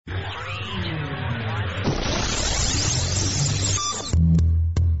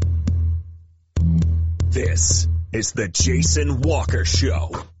This is the Jason Walker Show.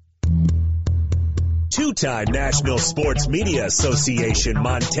 Two-time National Sports Media Association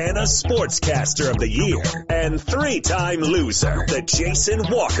Montana Sportscaster of the Year and three-time loser, the Jason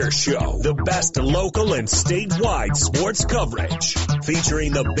Walker Show. The best local and statewide sports coverage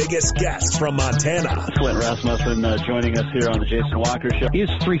featuring the biggest guests from Montana. Flint Rasmussen joining us here on the Jason Walker Show. He's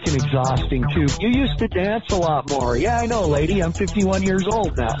freaking exhausting, too. You used to dance a lot more. Yeah, I know, lady. I'm 51 years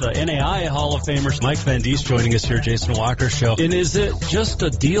old now. The NAI Hall of Famers, Mike Van Diest, joining us here, Jason Walker Show. And is it just a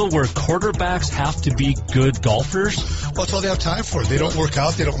deal where quarterbacks have to be good golfers? Well, that's all they have time for. They don't work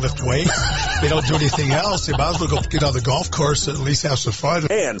out. They don't lift weights. They don't do anything else. They might as well go get on the golf course and at least have some fun.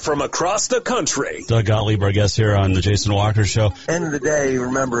 And from across the country, Doug Gottlieb, our guest here on the Jason Walker Show. End of the day,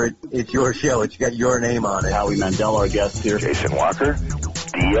 remember, it's your show. It's got your name on it. Howie Mandel, our guest here. Jason Walker,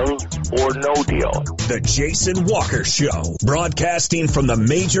 deal or no deal? The Jason Walker Show, broadcasting from the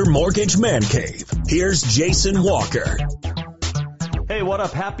Major Mortgage Man Cave. Here's Jason Walker. Hey, what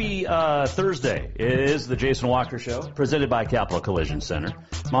up? Happy Thursday. It is the Jason Walker Show, presented by Capital Collision Center.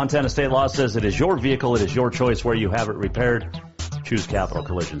 Montana state law says it is your vehicle, it is your choice where you have it repaired. Choose Capital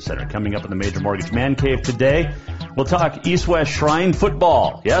Collision Center. Coming up in the Major Mortgage Man Cave today, we'll talk East-West Shrine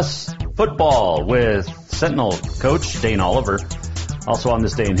football. Yes, football with Sentinel coach Dane Oliver. Also on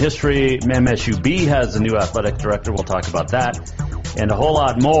this day in history, MSUB has a new athletic director. We'll talk about that. And a whole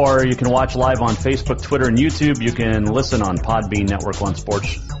lot more. You can watch live on Facebook, Twitter, and YouTube. You can listen on Podbean, Network One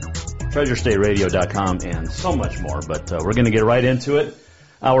Sports, TreasureStateRadio.com, and so much more. But we're going to get right into it.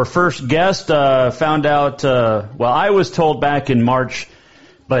 Our first guest found out, I was told back in March,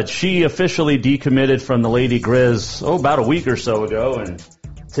 but she officially decommitted from the Lady Grizz, about a week or so ago. And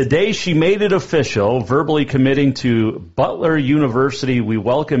today she made it official, verbally committing to Butler University. We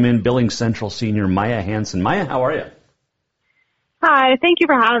welcome in Billings Central senior Maya Hansen. Maya, how are you? Hi, thank you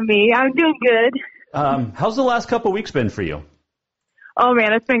for having me. I'm doing good. How's the last couple of weeks been for you? Oh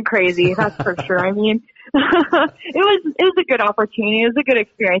man, it's been crazy, that's for sure. I mean, it was a good opportunity. It was a good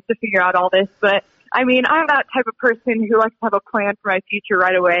experience to figure out all this. But I mean, I'm that type of person who likes to have a plan for my future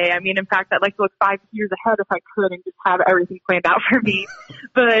right away. I mean, in fact, I'd like to look 5 years ahead if I could and just have everything planned out for me.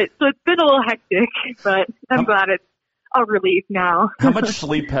 But so it's been a little hectic, but I'm glad it's a relief now. How much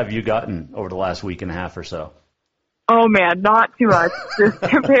sleep have you gotten over the last week and a half or so? Oh man, not too much. Just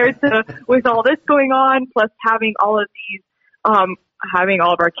compared to with all this going on, plus having all of these, having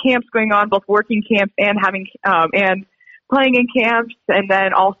all of our camps going on, both working camps and having and playing in camps, and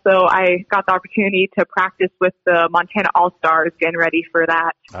then also I got the opportunity to practice with the Montana All-Stars, getting ready for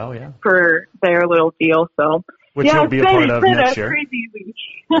that. Oh yeah, for their little deal. So which you'll be a part of next year. Crazy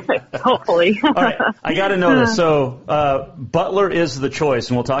week. Hopefully. All right, I got to know this. So Butler is the choice,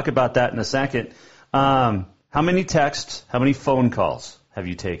 and we'll talk about that in a second. How many texts, how many phone calls have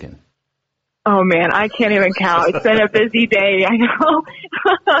you taken? Oh, man, I can't even count. It's been a busy day. I know.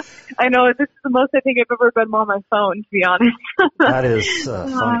 I know. This is the most I think I've ever been on my phone, to be honest. That is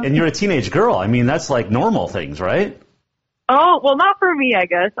funny. And you're a teenage girl. I mean, that's like normal things, right? Oh, well, not for me, I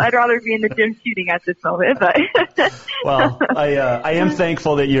guess. I'd rather be in the gym shooting at this moment. But well, I am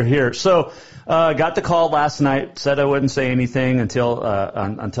thankful that you're here. So got the call last night, said I wouldn't say anything until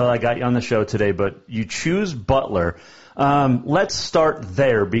I got you on the show today, but you choose Butler. Let's start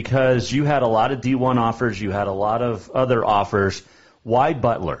there because you had a lot of D1 offers. You had a lot of other offers. Why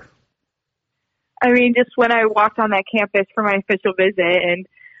Butler? I mean, just when I walked on that campus for my official visit and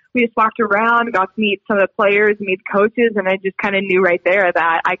we just walked around, got to meet some of the players, meet coaches, and I just kind of knew right there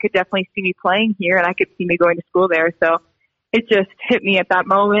that I could definitely see me playing here and I could see me going to school there. So it just hit me at that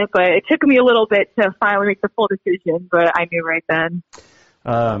moment, but it took me a little bit to finally make the full decision, but I knew right then.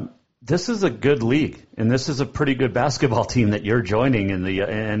 This is a good league, and this is a pretty good basketball team that you're joining,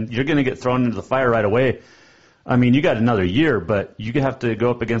 and you're going to get thrown into the fire right away. I mean, you got another year, but you have to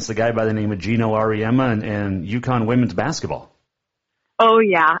go up against a guy by the name of Gino Auriemma and UConn women's basketball. Oh,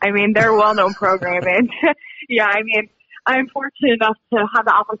 yeah. I mean, they're a well-known program. And, yeah, I mean, I'm fortunate enough to have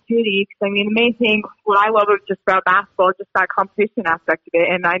the opportunity because, I mean, the main thing, what I love just about basketball is just that competition aspect of it.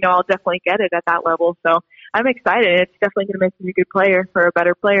 And I know I'll definitely get it at that level. So I'm excited. It's definitely going to make me a good player or a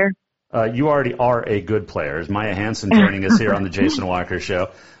better player. You already are a good player. Is Maya Hansen joining us here on the Jason Walker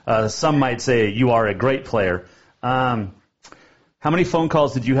Show? Some might say you are a great player. How many phone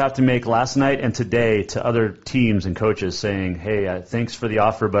calls did you have to make last night and today to other teams and coaches saying, hey, thanks for the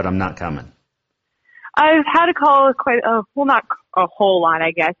offer, but I'm not coming? I've had to call not a whole lot,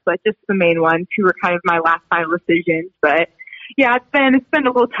 I guess, but just the main ones who were kind of my last final decisions. But, yeah, it's been a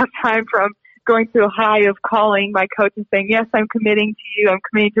little tough time from going through a high of calling my coach and saying, yes, I'm committing to you, I'm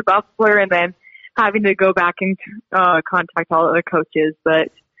committing to Butler, and then having to go back and contact all the coaches. But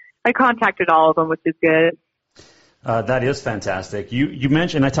I contacted all of them, which is good. That is fantastic. You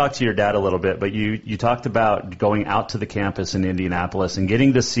mentioned, I talked to your dad a little bit, but you talked about going out to the campus in Indianapolis and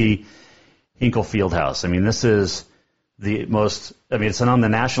getting to see Hinkle Fieldhouse. I mean, this is it's on the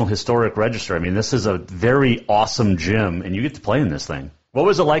National Historic Register. I mean, this is a very awesome gym, and you get to play in this thing. What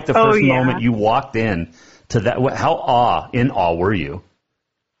was it like the first moment you walked in to that? How in awe were you?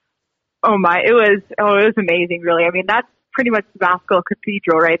 Oh my, it was amazing, really. I mean, that's pretty much the basketball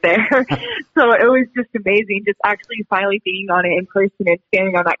cathedral right there. So it was just amazing, just actually finally being on it in person and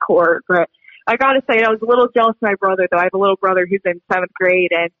standing on that court. But I got to say, I was a little jealous of my brother, though. I have a little brother who's in 7th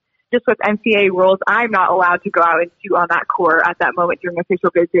grade, and just with NCAA rules, I'm not allowed to go out and shoot on that court at that moment during official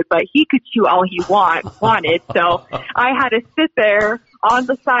visit, but he could shoot all he wanted. So I had to sit there on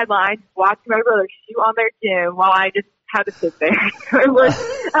the sidelines watching my brother shoot on their gym while I just had to sit there. I was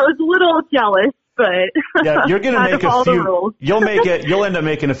a little jealous. But yeah, you're going to make a few. You'll end up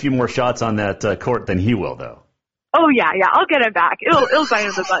making a few more shots on that court than he will, though. Oh yeah, I'll get him back. It'll bite him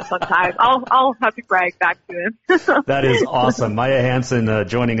in the butt sometime. I'll have to brag back to him. That is awesome. Maya Hansen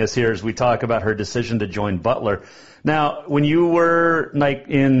joining us here as we talk about her decision to join Butler. Now, when you were like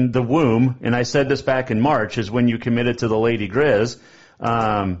in the womb, and I said this back in March, is when you committed to the Lady Grizz,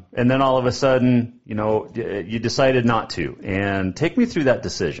 and then all of a sudden, you decided not to. And take me through that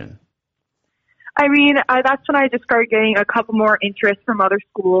decision. I mean, that's when I just started getting a couple more interests from other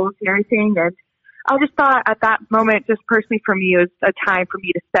schools and everything. And I just thought at that moment, just personally for me, it was a time for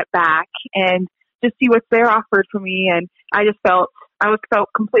me to step back and just see what's there offered for me. And I was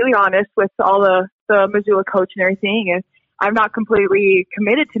completely honest with all the Missoula coach and everything. And I'm not completely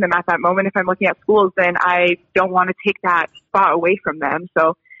committed to them at that moment. If I'm looking at schools, then I don't want to take that spot away from them.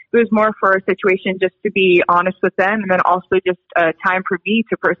 So it was more for a situation just to be honest with them, and then also just a time for me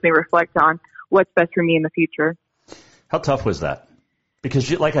to personally reflect on what's best for me in the future. How tough was that?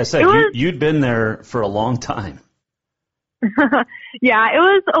 Because, like I said, you'd been there for a long time. Yeah, it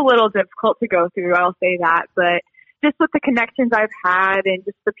was a little difficult to go through, I'll say that. But just with the connections I've had and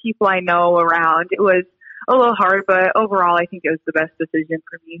just the people I know around, it was a little hard. But overall, I think it was the best decision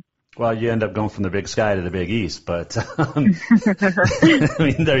for me. Well, you end up going from the Big Sky to the Big East, but I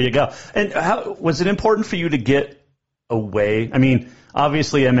mean, there you go. And was it important for you to get away? I mean,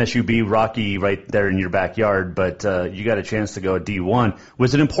 obviously MSUB, Rocky right there in your backyard, but you got a chance to go D1.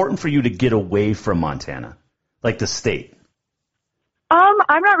 Was it important for you to get away from Montana, like the state?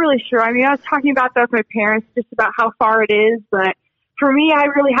 I'm not really sure. I mean, I was talking about that with my parents, just about how far it is, but for me, I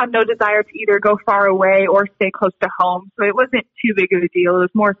really had no desire to either go far away or stay close to home. So it wasn't too big of a deal. It was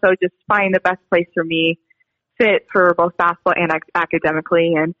more so just finding the best place for me, fit for both basketball and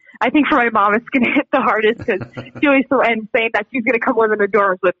academically. And I think for my mom, it's going to hit the hardest because she always ends saying that she's going to come live in the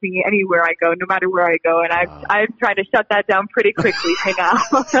dorms with me anywhere I go, no matter where I go. And I'm trying to shut that down pretty quickly right now.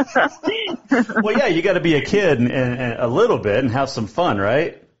 Well, yeah, you got to be a kid and a little bit and have some fun,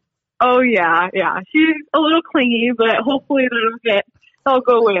 right? Oh, yeah. She's a little clingy, but hopefully that'll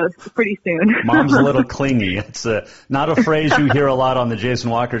go away pretty soon. Mom's a little clingy. It's not a phrase you hear a lot on the Jason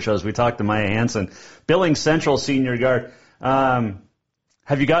Walker shows. We talked to Maya Hansen. Billings Central senior guard.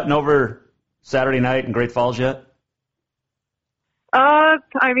 Have you gotten over Saturday night in Great Falls yet? I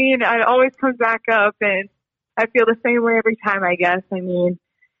mean, it always comes back up, and I feel the same way every time, I guess. I mean,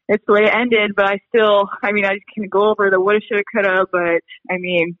 it's the way it ended, but I just can go over the woulda, shoulda, coulda, but I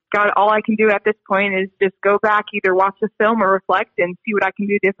mean, God, all I can do at this point is just go back, either watch the film or reflect and see what I can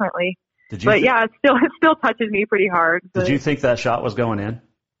do differently. Yeah, it still touches me pretty hard. Did you think that shot was going in?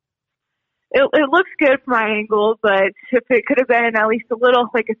 It looks good from my angle, but if it could have been at least a little,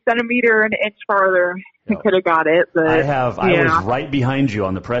 like a centimeter, an inch farther, I could have got it. But I was right behind you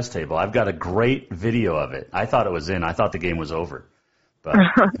on the press table. I've got a great video of it. I thought it was in. I thought the game was over. But,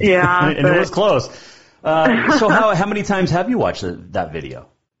 yeah. and it was close. So how many times have you watched that video?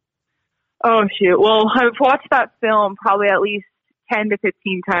 Oh, shoot. Well, I've watched that film probably at least 10 to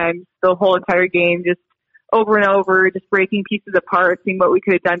 15 times, the whole entire game, just over and over, just breaking pieces apart, seeing what we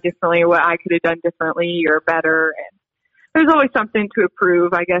could have done differently, or what I could have done differently or better. And there's always something to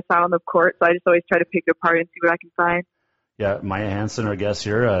improve, I guess, out on the court. So I just always try to pick it apart and see what I can find. Yeah, Maya Hansen, our guest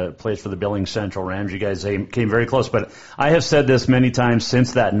here, plays for the Billings Central Rams. You guys came very close, but I have said this many times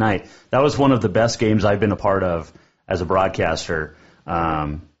since that night. That was one of the best games I've been a part of as a broadcaster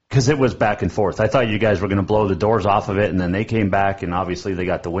because it was back and forth. I thought you guys were going to blow the doors off of it, and then they came back, and obviously they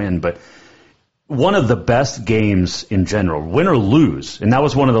got the win. But one of the best games in general, win or lose, and that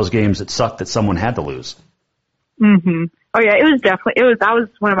was one of those games that sucked that someone had to lose. Mm-hmm. Oh, yeah, that was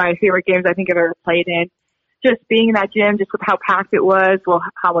one of my favorite games I think I've ever played in. just being in that gym, just with how packed it was, well,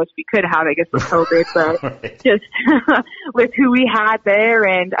 how much we could have, I guess, with COVID, but Right. just with who we had there,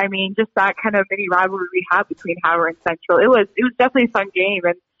 and I mean, just that kind of mini rivalry we had between Howard and Central. It was definitely a fun game,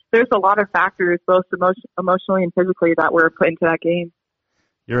 and there's a lot of factors, both emotionally and physically, that were put into that game.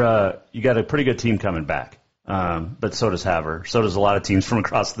 You got a pretty good team coming back, but so does Havre. So does a lot of teams from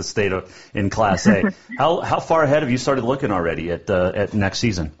across the state in Class A. How far ahead have you started looking already at next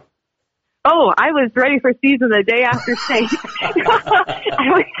season? Oh, I was ready for season the day after state. I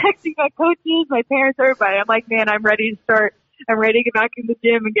was texting my coaches, my parents, everybody. I'm like, man, I'm ready to start. I'm ready to get back in the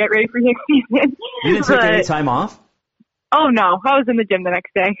gym and get ready for next season. You didn't take any time off? Oh, no. I was in the gym the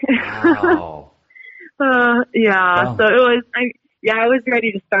next day. Wow. Yeah. Wow. So it was, I was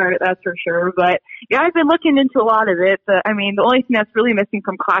ready to start, that's for sure. But, yeah, I've been looking into a lot of it. But, I mean, the only thing that's really missing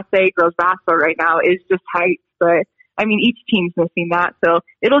from Class A girls basketball right now is just height. But, I mean, each team's missing that. So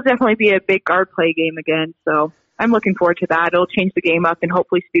it'll definitely be a big guard play game again. So I'm looking forward to that. It'll change the game up and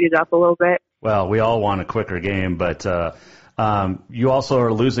hopefully speed it up a little bit. Well, we all want a quicker game, but you also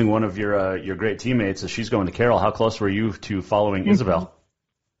are losing one of your great teammates as she's going to Carroll. How close were you to following Isabel?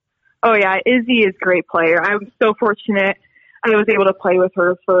 Oh, yeah. Izzy is a great player. I'm so fortunate I was able to play with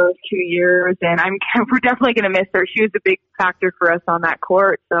her for 2 years, and we're definitely going to miss her. She was a big factor for us on that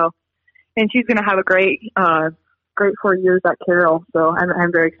court. So, and she's going to have a great 4 years at Carroll. So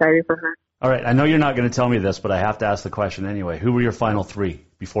I'm very excited for her. All right. I know you're not going to tell me this, but I have to ask the question anyway. Who were your final three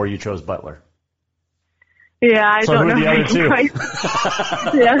before you chose Butler? Yeah, I So don't who know. are the other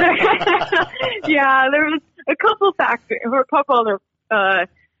two? Yeah, there was a couple factors, or a couple other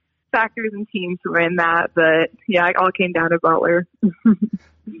factors and teams were in that, but yeah, it all came down to Butler.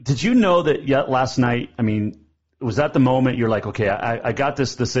 Did you know that last night, I mean, was that the moment you're like, okay, I got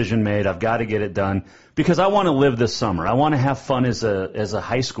this decision made, I've got to get it done, because I want to live this summer. I want to have fun as a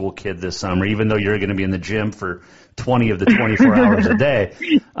high school kid this summer, even though you're going to be in the gym for 20 of the 24 hours a day.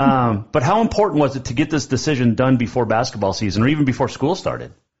 But how important was it to get this decision done before basketball season or even before school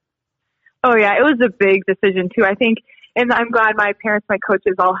started? Oh, yeah, it was a big decision, too. I think, and I'm glad my parents, my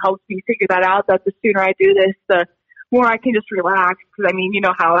coaches all helped me figure that out, that the sooner I do this, the more I can just relax. Because, I mean, you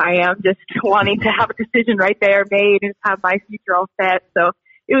know how I am, just wanting to have a decision right there made and have my future all set. So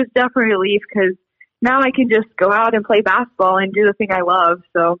it was definitely a relief because now I can just go out and play basketball and do the thing I love.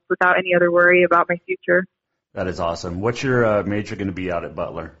 So without any other worry about my future. That is awesome. What's your major going to be out at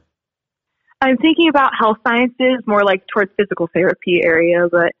Butler? I'm thinking about health sciences, more like towards physical therapy area,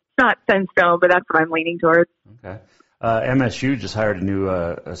 but it's not set in stone, but that's what I'm leaning towards. Okay. MSU just hired a new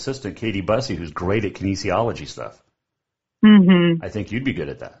assistant, Katie Bussey, who's great at kinesiology stuff. Mm-hmm. I think you'd be good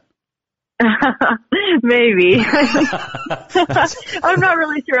at that. Maybe. I'm not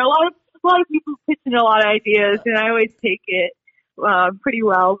really sure. A lot of people pitch in a lot of ideas, and I always take it pretty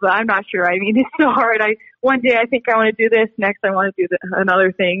well, but I'm not sure. I mean, it's so hard. One day I think I want to do this, next I want to do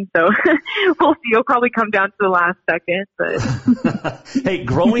another thing. So we'll see. It'll probably come down to the last second. But hey,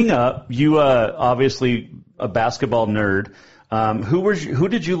 growing up, you obviously a basketball nerd. Who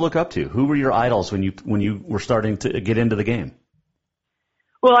did you look up to? Who were your idols when you were starting to get into the game?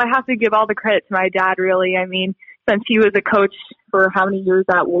 Well, I have to give all the credit to my dad, really. I mean, since he was a coach for how many years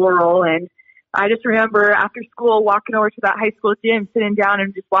at Laurel, and I just remember after school walking over to that high school gym, sitting down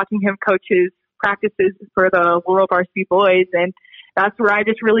and just watching him coach his practices for the Laurel Varsity boys, and that's where I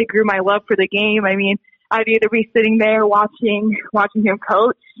just really grew my love for the game. I mean, I'd either be sitting there watching him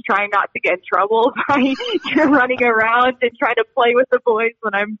coach, trying not to get in trouble by running around and trying to play with the boys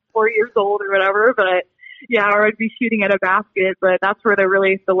when I'm 4 years old or whatever. But yeah, or I'd be shooting at a basket. But that's where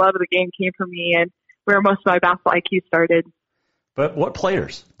the love of the game came from me and where most of my basketball IQ started. But what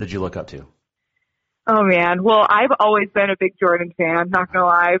players did you look up to? Oh man, well, I've always been a big Jordan fan. Not gonna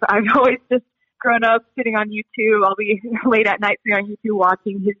lie, I've always just grown up sitting on YouTube. I'll be late at night sitting on YouTube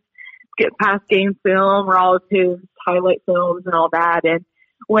watching his get past game film or all of his highlight films and all that. And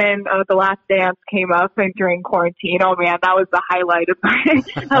when The Last Dance came up and during quarantine, oh man, that was the highlight of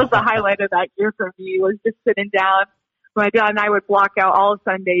that year for me, was just sitting down. My dad and I would block out all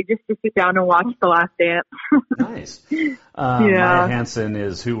Sunday just to sit down and watch The Last Dance. Nice. Maya Hansen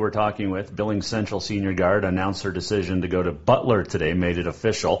is who we're talking with. Billings Central senior guard announced her decision to go to Butler today, made it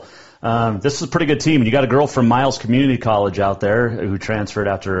official. This is a pretty good team. You got a girl from Miles Community College out there who transferred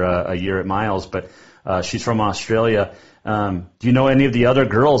after a year at Miles, but she's from Australia. Do you know any of the other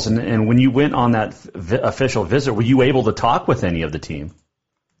girls? And when you went on that official visit, were you able to talk with any of the team?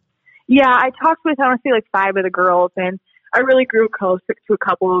 Yeah, I talked with, I want to say, like 5 of the girls, and I really grew close to a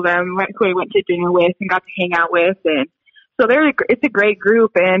couple of them who I went to dinner with and got to hang out with. And so it's a great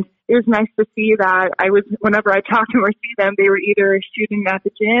group, and it was nice to see that whenever I talked to them or see them, they were either shooting at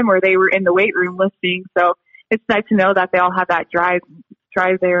the gym or they were in the weight room lifting. So it's nice to know that they all have that drive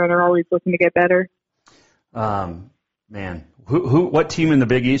there and are always looking to get better. Man, what team in the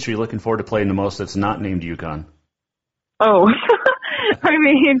Big East are you looking forward to playing the most that's not named UConn? Oh, I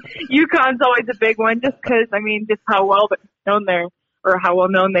mean, UConn's always a big one just because, I mean, just how well known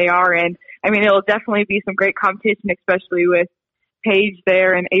they are. And, I mean, it'll definitely be some great competition, especially with Paige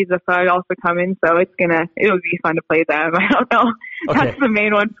there and Asa Fudd also coming. So it'll be fun to play them. I don't know. Okay. That's the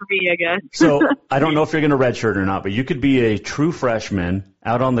main one for me, I guess. So I don't know if you're going to redshirt or not, but you could be a true freshman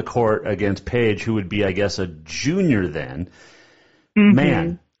out on the court against Paige, who would be, I guess, a junior then. Mm-hmm.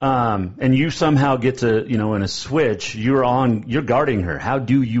 Man. And you somehow get to, in a switch, you're guarding her. How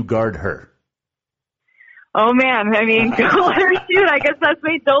do you guard her? Oh man, I mean, don't let her shoot. I guess that's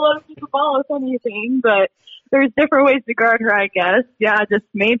me. Don't let her shoot the ball with anything, but there's different ways to guard her, I guess. Yeah, just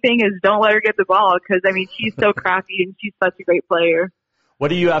main thing is don't let her get the ball because, I mean, she's so crafty and she's such a great player. What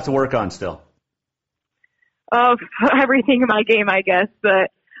do you have to work on still? Everything in my game, I guess,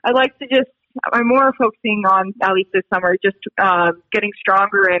 but I'm more focusing on, at least this summer, just getting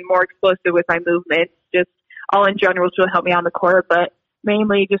stronger and more explosive with my movements, just all in general, which will help me on the court, but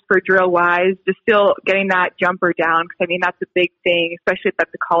mainly just for drill-wise, just still getting that jumper down, because, I mean, that's a big thing, especially at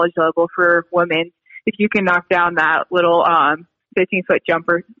the college level for women. If you can knock down that little 15-foot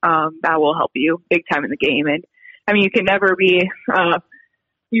jumper, that will help you big time in the game. And, I mean, you can never be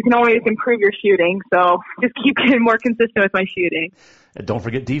you can always improve your shooting, so just keep getting more consistent with my shooting. And don't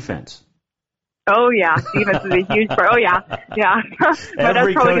forget defense. Oh, yeah. Defense is a huge part. Oh, yeah. Yeah. But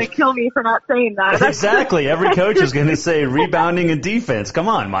that's probably going to kill me for not saying that. Exactly. Every coach is going to say rebounding and defense. Come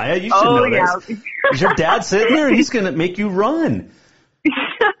on, Maya. You should know this. Is your dad sitting there? He's going to make you run.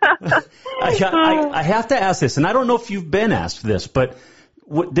 I have to ask this, and I don't know if you've been asked this, but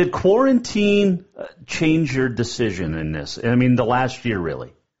did quarantine change your decision in this? I mean, the last year,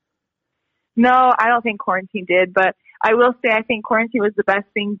 really? No, I don't think quarantine did, but I will say I think quarantine was the best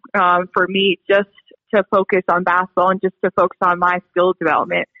thing for me, just to focus on basketball and just to focus on my skill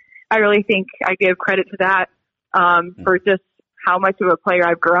development. I really think I give credit to that for just how much of a player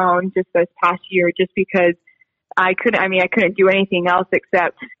I've grown just this past year, just because I couldn't do anything else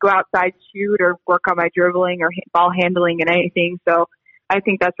except go outside, shoot, or work on my dribbling or ball handling and anything. So I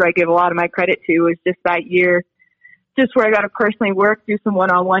think that's where I give a lot of my credit to, is just that year, just where I got to personally work, do some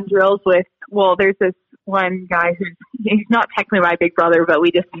one-on-one drills with, there's this one guy he's not technically my big brother, but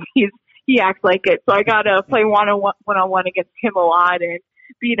he acts like it. So I got to play one-on-one against him a lot and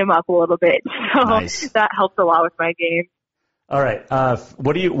beat him up a little bit. So nice. That helps a lot with my game. All right.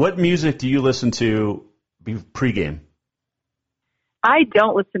 What music do you listen to pregame? I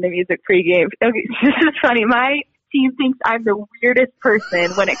don't listen to music pregame. Okay, this is funny. My team thinks I'm the weirdest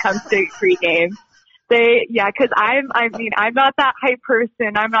person when it comes to pregame. Because I'm not that hype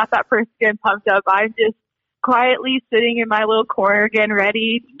person. I'm not that person getting pumped up. I'm just quietly sitting in my little corner, getting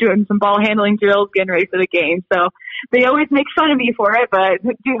ready, doing some ball handling drills, getting ready for the game. So they always make fun of me for it, but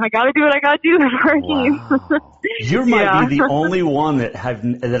I got to do what I got to do for a team. You might be the only one that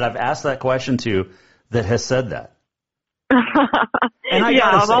I've asked that question to that has said that. And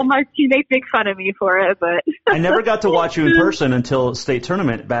all my teammates make fun of me for it, but I never got to watch you in person until state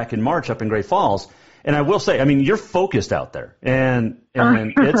tournament back in March up in Great Falls. And I will say, I mean, you're focused out there, and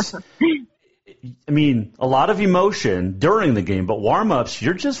it's, I mean, a lot of emotion during the game, but warm-ups,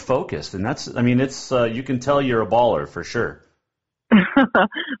 you're just focused, and that's, I mean, it's, you can tell you're a baller for sure.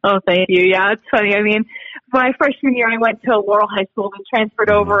 Oh, thank you. Yeah, it's funny. I mean, my freshman year, I went to Laurel High School and transferred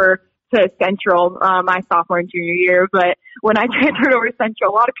over to Central my sophomore and junior year. But when I transferred over to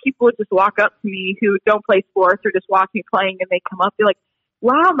Central, a lot of people would just walk up to me who don't play sports or just watch me playing, and they come up, they're like,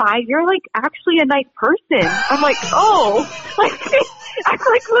 "Wow, Mai, you're like actually a nice person." I'm like, "Oh," I'm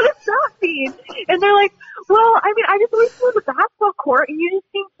like, "What does that mean?" And they're like, "Well, I mean, I just always feel the basketball court, and you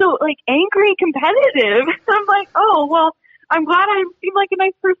just seem so like angry and competitive." I'm like, "Oh, well, I'm glad I seem like a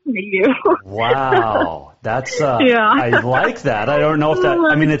nice person to you." Wow, that's yeah. I like that. I don't know if that.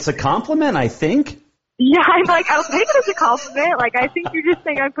 I mean, it's a compliment, I think. Yeah, I'm like, I'll take it as a compliment. Like, I think you're just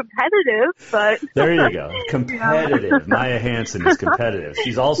saying I'm competitive, but... There you go. Competitive. Maya Hansen is competitive.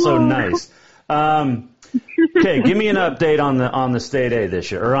 She's also nice. Okay, give me an update on the State A this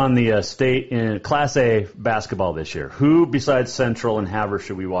year, or on the State in Class A basketball this year. Who, besides Central and Havre,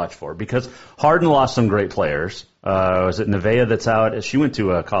 should we watch for? Because Hardin lost some great players. Was it Nevaeh that's out? She went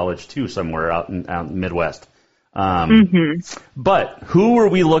to a college, too, somewhere out in the Midwest. But who are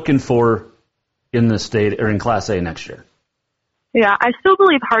we looking for in the state or in Class A next year? Yeah, I still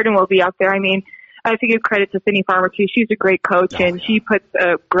believe Hardin will be out there. I mean, I have to give credit to Cindy Farmer too. She's a great coach, and she puts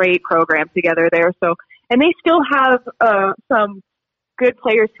a great program together there. So, and they still have some good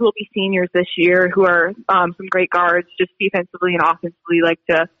players who will be seniors this year who are some great guards, just defensively and offensively like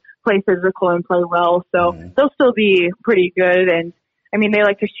to play physical and play well. So they'll still be pretty good. And, I mean, they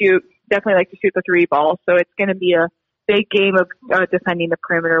definitely like to shoot the 3 ball. So it's going to be a big game of defending the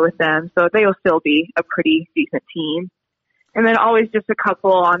perimeter with them. So they will still be a pretty decent team. And then always just a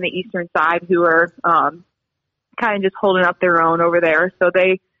couple on the eastern side who are kind of just holding up their own over there. So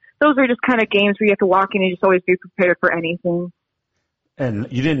those are just kind of games where you have to walk in and just always be prepared for anything.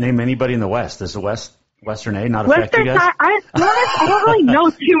 And you didn't name anybody in the West. Does the Western A not affect you guys? I don't really know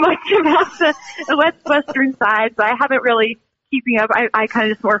too much about the Western side, so I haven't really keeping up. I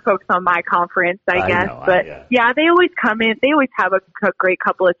kind of just more focus on my conference, I guess. Yeah, they always come in. They always have a great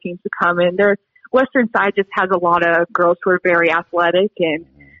couple of teams to come in. Their Western side just has a lot of girls who are very athletic, and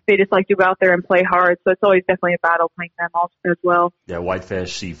they just like to go out there and play hard. So it's always definitely a battle playing them also as well. Yeah,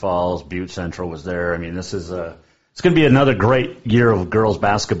 Whitefish, Sioux Falls, Butte Central was there. I mean, this is it's going to be another great year of girls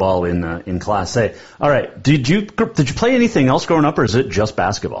basketball in Class A. All right, did you play anything else growing up, or is it just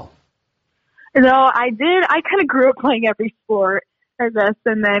basketball? No, I did. I kind of grew up playing every sport, I guess,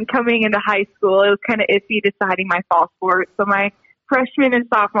 and then coming into high school, it was kind of iffy deciding my fall sport. So my freshman and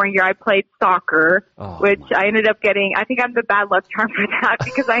sophomore year, I played soccer, which I ended up getting. I think I'm the bad luck charm for that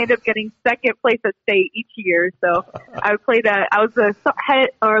because I ended up getting second place at state each year. So I was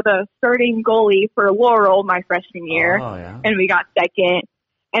the starting goalie for Laurel my freshman year, and we got second.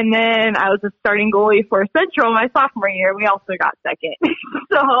 And then I was a starting goalie for Central my sophomore year. We also got second.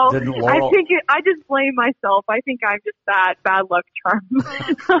 So I just blame myself. I think I'm just that bad luck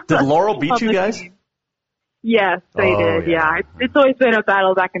charm. Did Laurel beat you guys? Team. Yes, they did. Yeah. It's always been a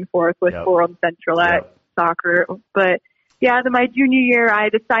battle back and forth with Laurel and Central at soccer. But yeah, then my junior year, I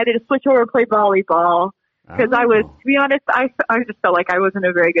decided to switch over to play volleyball. Because to be honest, I just felt like I wasn't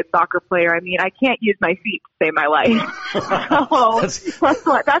a very good soccer player. I mean, I can't use my feet to save my life. So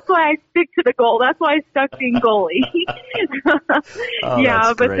that's why I stick to the goal. That's why I stuck being goalie.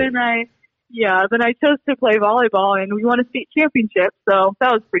 Then I chose to play volleyball, and we won a state championship. So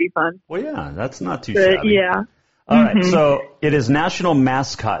that was pretty fun. Well, yeah, that's not too shabby. Yeah. All right, so it is National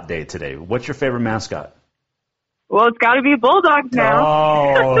Mascot Day today. What's your favorite mascot? Well, it's got to be Bulldogs now.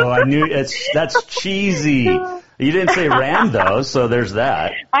 Oh, I knew that's cheesy. You didn't say Ram though, so there's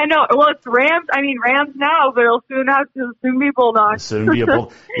that. I know. Well, it's Rams. I mean Rams now, but it'll soon be Bulldogs. Soon be a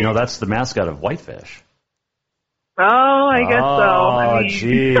bull. That's the mascot of Whitefish. Oh, I guess so. I mean,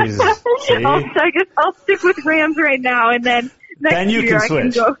 jeez. I guess I'll stick with Rams right now, and then next you year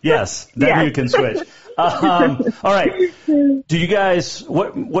can switch. Yes, you can switch. All right. Do you guys?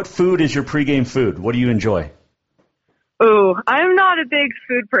 What food is your pregame food? What do you enjoy? Oh, I'm not a big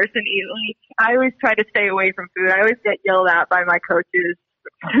food person either. I always try to stay away from food. I always get yelled at by my coaches,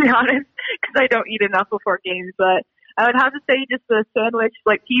 to be honest, because I don't eat enough before games. But I would have to say just a sandwich,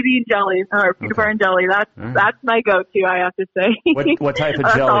 like PB and jelly, or peanut butter and jelly. That's my go-to, I have to say. What type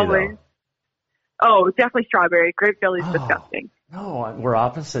of jelly, though? Oh, definitely strawberry. Grape jelly is disgusting. No, we're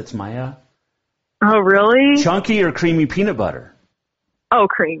opposites, Maya. Oh, really? Chunky or creamy peanut butter? Oh,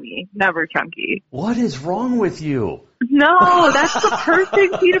 creamy. Never chunky. What is wrong with you? No, that's the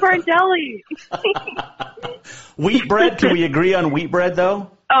perfect peanut butter and jelly. Wheat bread? Can we agree on wheat bread,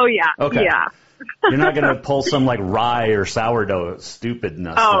 though? Oh, yeah. Okay. Yeah. You're not going to pull some, like, rye or sourdough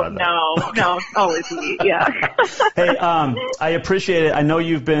stupidness. Oh, no. Always wheat, yeah. Hey, I appreciate it. I know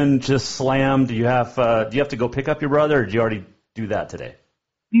you've been just slammed. Do you have to go pick up your brother, or did you already do that today?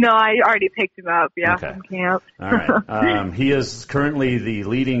 No, I already picked him up, from camp. All right. He is currently the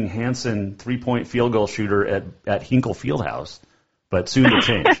leading Hanson three-point field goal shooter at Hinkle Fieldhouse, but soon to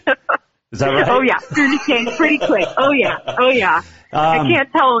change. Is that right? Oh, yeah, soon to change pretty quick. Oh, yeah. I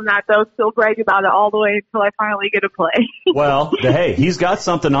can't tell him that, though. Still brag about it all the way until I finally get to play. Well, hey, he's got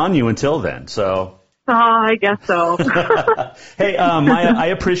something on you until then, so... I guess so. Hey, Maya, I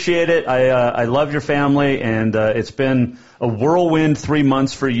appreciate it. I love your family, and it's been a whirlwind 3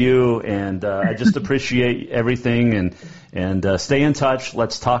 months for you, and I just appreciate everything. And stay in touch.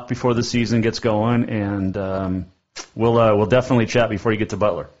 Let's talk before the season gets going, and we'll definitely chat before you get to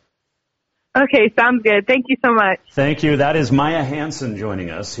Butler. Okay, sounds good. Thank you so much. Thank you. That is Maya Hanson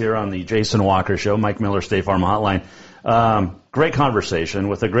joining us here on the Jason Walker Show, Mike Miller State Farm Hotline. Great conversation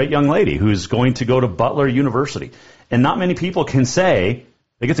with a great young lady who's going to go to Butler University. And not many people can say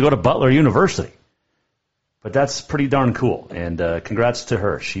they get to go to Butler University. But that's pretty darn cool. And congrats to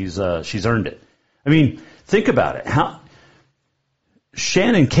her. She's earned it. I mean, think about it.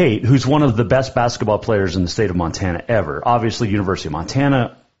 Shannon Kate, who's one of the best basketball players in the state of Montana ever, obviously University of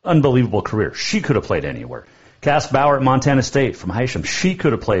Montana, unbelievable career. She could have played anywhere. Cass Bauer at Montana State from Hysham. She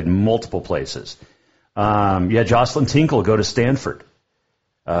could have played in multiple places. You had Jocelyn Tinkle go to Stanford.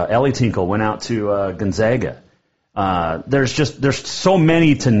 Ellie Tinkle went out to Gonzaga. There's so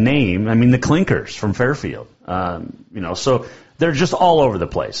many to name. I mean, the Clinkers from Fairfield. So they're just all over the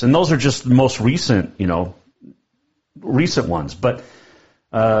place. And those are just the most recent ones. But,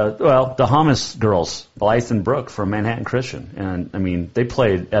 the Hummus girls, Blythe and Brooke from Manhattan Christian. And, I mean, they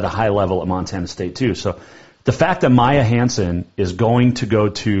played at a high level at Montana State, too. So the fact that Maya Hansen is going to go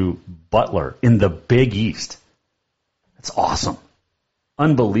to Butler in the Big East, that's awesome.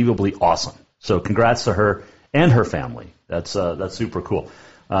 Unbelievably awesome. So congrats to her and her family. That's super cool.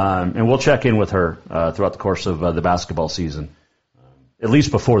 And we'll check in with her throughout the course of the basketball season, at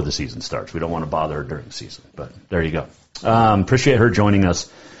least before the season starts. We don't want to bother her during the season, but there you go. Appreciate her joining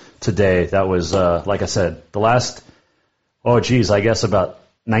us today. That was, like I said, the last, I guess about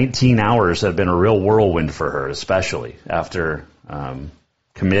 19 hours have been a real whirlwind for her, especially after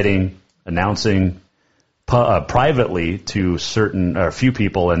committing, announcing privately to a few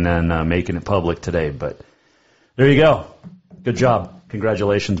people and then making it public today. But there you go. Good job.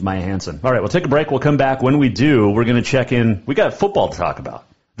 Congratulations, Maya Hansen. All right, we'll take a break. We'll come back. When we do, we're going to check in. We got football to talk about.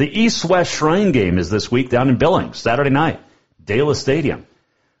 The East-West Shrine game is this week down in Billings, Saturday night, Dela Stadium.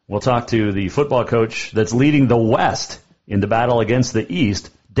 We'll talk to the football coach that's leading the West in the battle against the East,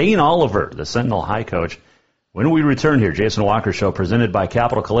 Dane Oliver, the Sentinel High coach. When we return here, Jason Walker Show, presented by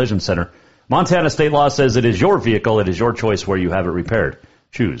Capital Collision Center. Montana state law says it is your vehicle. It is your choice where you have it repaired.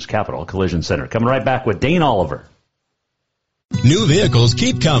 Choose Capital Collision Center. Coming right back with Dane Oliver. New vehicles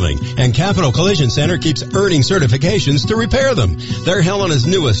keep coming, and Capital Collision Center keeps earning certifications to repair them. They're Helena's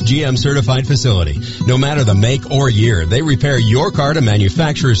newest GM-certified facility. No matter the make or year, they repair your car to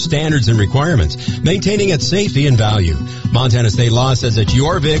manufacturer's standards and requirements, maintaining its safety and value. Montana state law says it's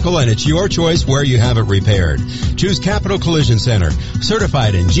your vehicle, and it's your choice where you have it repaired. Choose Capital Collision Center,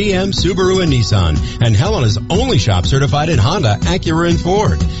 certified in GM, Subaru, and Nissan, and Helena's only shop certified in Honda, Acura, and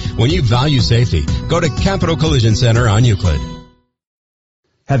Ford. When you value safety, go to Capital Collision Center on Euclid.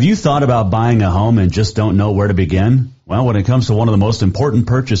 Have you thought about buying a home and just don't know where to begin? Well, when it comes to one of the most important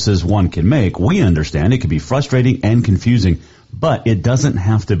purchases one can make, we understand it can be frustrating and confusing, but it doesn't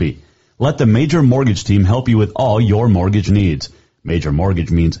have to be. Let the Major Mortgage team help you with all your mortgage needs. Major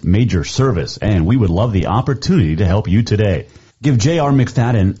Mortgage means major service, and we would love the opportunity to help you today. Give J.R.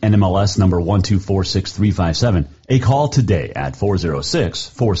 McFadden, NMLS number 1246357, a call today at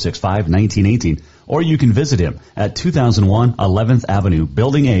 406-465-1918, or you can visit him at 2001 11th Avenue,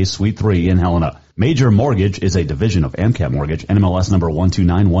 Building A, Suite 3 in Helena. Major Mortgage is a division of AMCAP Mortgage, NMLS number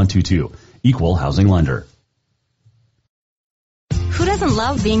 129122, equal housing lender. Who doesn't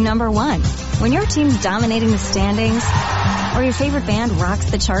love being number one? When your team's dominating the standings, or your favorite band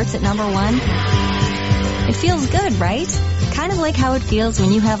rocks the charts at number one, it feels good, right? Kind of like how it feels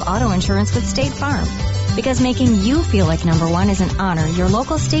when you have auto insurance with State Farm. Because making you feel like number one is an honor your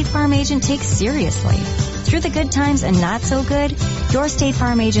local State Farm agent takes seriously. Through the good times and not so good, your State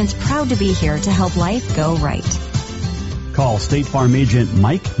Farm agent's proud to be here to help life go right. Call State Farm agent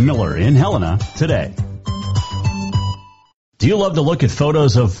Mike Miller in Helena today. Do you love to look at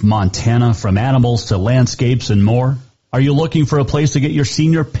photos of Montana, from animals to landscapes and more? Are you looking for a place to get your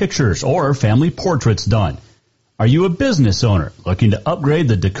senior pictures or family portraits done? Are you a business owner looking to upgrade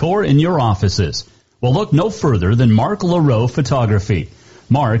the decor in your offices? Well, look no further than Mark LaRoe Photography.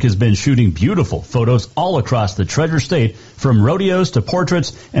 Mark has been shooting beautiful photos all across the Treasure State, from rodeos to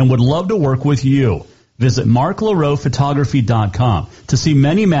portraits, and would love to work with you. Visit marklaroephotography.com to see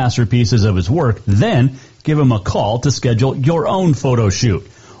many masterpieces of his work, then give him a call to schedule your own photo shoot.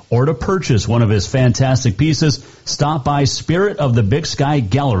 Or to purchase one of his fantastic pieces, stop by Spirit of the Big Sky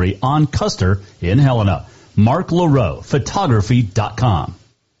Gallery on Custer in Helena. marklaroephotography.com.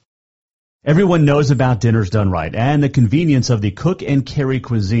 Everyone knows about Dinners Done Right and the convenience of the cook and carry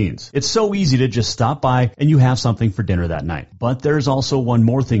cuisines. It's so easy to just stop by and you have something for dinner that night. But there's also one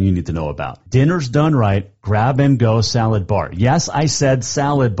more thing you need to know about. Dinners Done Right Grab and Go Salad Bar. Yes, I said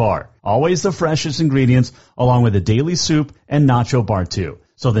salad bar. Always the freshest ingredients, along with a daily soup and nacho bar too.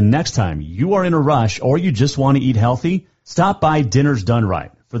 So the next time you are in a rush or you just want to eat healthy, stop by Dinners Done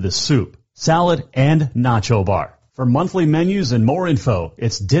Right for the soup, salad, and nacho bar. For monthly menus and more info,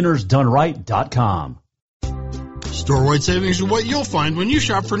 it's dinnersdoneright.com. Store-wide savings are what you'll find when you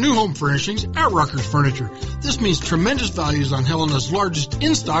shop for new home furnishings at Rucker's Furniture. This means tremendous values on Helena's largest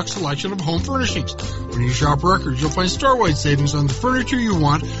in-stock selection of home furnishings. When you shop Rucker's, you'll find store-wide savings on the furniture you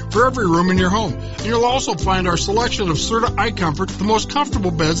want for every room in your home. And you'll also find our selection of Serta iComfort, the most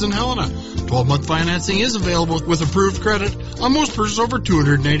comfortable beds in Helena. 12-month financing is available with approved credit on most purchases over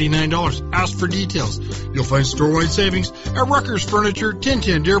 $299. Ask for details. You'll find store-wide savings at Rucker's Furniture,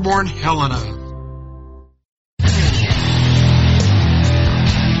 1010 Dearborn, Helena.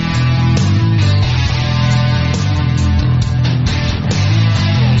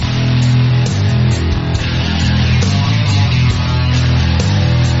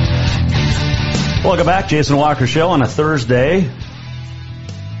 Welcome back, Jason Walker Show on a Thursday.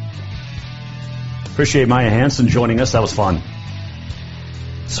 Appreciate Maya Hansen joining us. That was fun.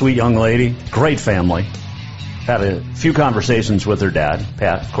 Sweet young lady, great family. Had a few conversations with her dad,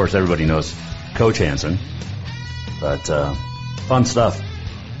 Pat. Of course, everybody knows Coach Hansen. But fun stuff.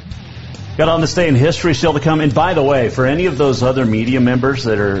 Got on this day in history still to come. And by the way, for any of those other media members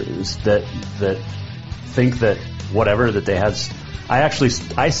that think that whatever that they had,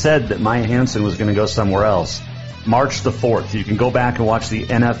 I said that Maya Hansen was going to go somewhere else. March the 4th. You can go back and watch the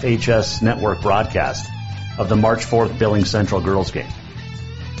NFHS network broadcast of the March 4th Billings Central girls game.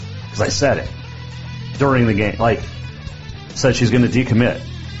 Because I said it during the game. Said she's going to decommit.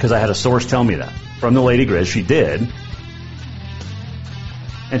 Because I had a source tell me that. From the Lady Grizz, she did.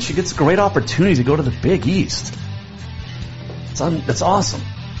 And she gets a great opportunity to go to the Big East. It's awesome.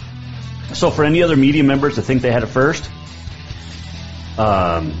 So for any other media members that think they had it first,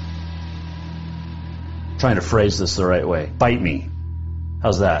 trying to phrase this the right way. Bite me.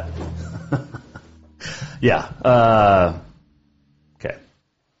 How's that? Yeah. Okay.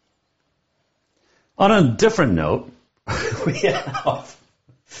 On a different note,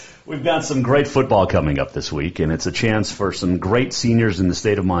 we've got some great football coming up this week, and it's a chance for some great seniors in the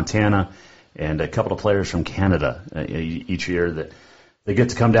state of Montana and a couple of players from Canada each year that they get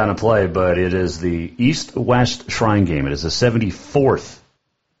to come down and play. But it is the East-West Shrine Game. It is the 74th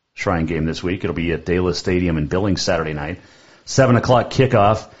Shrine Game this week. It'll be at Daylis Stadium in Billings Saturday night. 7 o'clock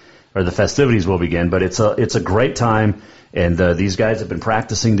kickoff, or the festivities will begin. But it's a great time, and these guys have been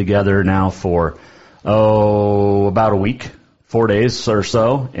practicing together now for, about a week, 4 days or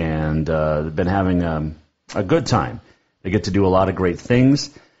so, and they've been having a good time. They get to do a lot of great things.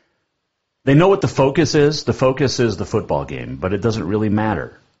 They know what the focus is. The focus is the football game, but it doesn't really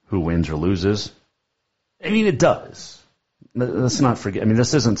matter who wins or loses. I mean, it does. Let's not forget. I mean,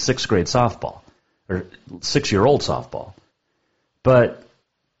 this isn't sixth grade softball or 6-year-old softball, but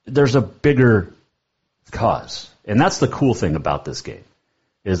there's a bigger cause, and that's the cool thing about this game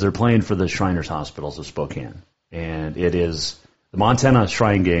is they're playing for the Shriners Hospitals of Spokane, and it is the Montana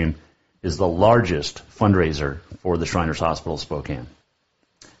Shrine Game is the largest fundraiser for the Shriners Hospital of Spokane.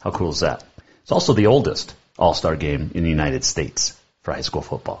 How cool is that? It's also the oldest all-star game in the United States for high school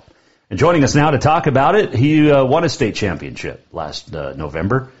football. And joining us now to talk about it, he won a state championship last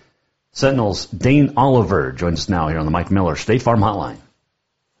November. Sentinel's Dane Oliver joins us now here on the Mike Miller State Farm Hotline.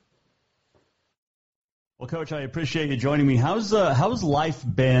 Well, Coach, I appreciate you joining me. How's life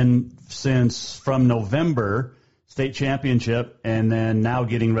been since from November, state championship, and then now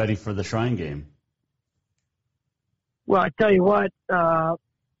getting ready for the Shrine Game? Well, I tell you what, I'm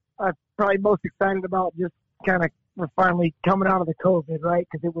probably most excited about just kind of we're finally coming out of the COVID, right?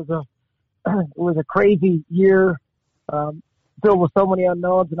 Because it was a crazy year, filled with so many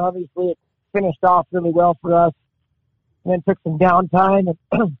unknowns, and obviously it finished off really well for us. And then took some downtime,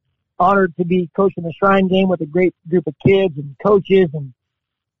 and honored to be coaching the Shrine Game with a great group of kids and coaches, and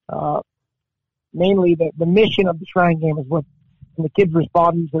mainly the mission of the Shrine Game is what, and the kids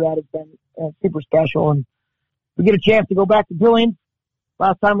responding to that has been super special. And we get a chance to go back to Billings.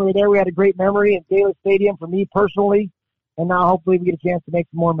 Last time we were there, we had a great memory at Daylis Stadium for me personally, and now hopefully we get a chance to make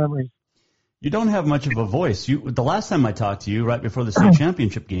some more memories. You don't have much of a voice. The last time I talked to you, right before the state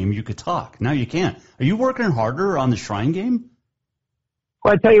championship game, you could talk. Now you can't. Are you working harder on the Shrine Game?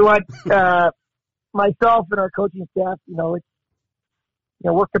 Well, I tell you what, myself and our coaching staff,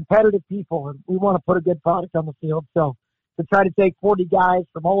 we're competitive people, and we want to put a good product on the field. So to try to take 40 guys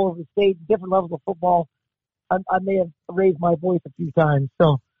from all over the state, different levels of football, I may have raised my voice a few times.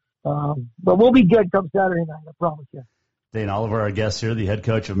 So, but we'll be good come Saturday night, I promise you. Dane Oliver, our guest here, the head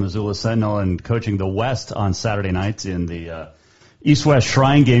coach of Missoula Sentinel and coaching the West on Saturday nights in the East-West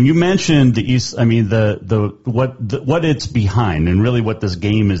Shrine Game. You mentioned the East. I mean, what it's behind, and really what this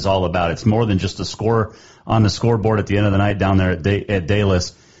game is all about. It's more than just a score on the scoreboard at the end of the night down there at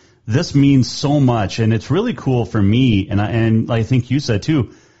Daylis. This means so much, and it's really cool for me, and I think you said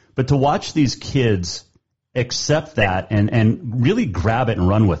too. But to watch these kids accept that and really grab it and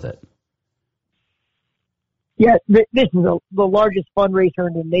run with it. Yeah, this is the largest fundraiser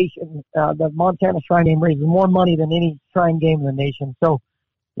in the nation. The Montana Shrine Game raises more money than any Shrine Game in the nation. So,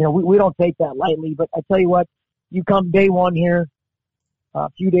 we don't take that lightly. But I tell you what, you come day one here a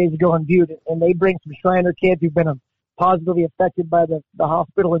few days ago and viewed it, and they bring some Shriner kids who've been positively affected by the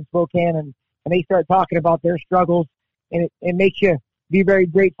hospital in Spokane, and they start talking about their struggles, and it makes you be very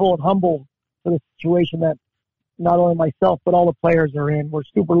grateful and humble for the situation that not only myself but all the players are in. We're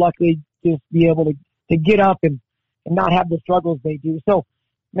super lucky to just be able to get up and not have the struggles they do. So,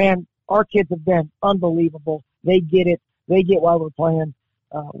 man, our kids have been unbelievable. They get it. They get why we're playing.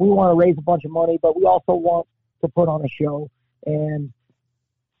 we want to raise a bunch of money, but we also want to put on a show. And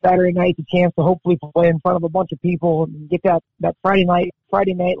Saturday night's a chance to hopefully play in front of a bunch of people and get that Friday night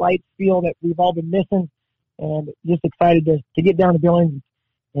lights feel that we've all been missing. And just excited to get down to Billings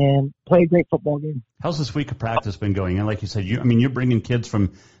and play a great football game. How's this week of practice been going? And like you said, you're bringing kids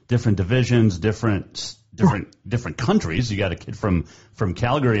from different divisions, different countries. You got a kid from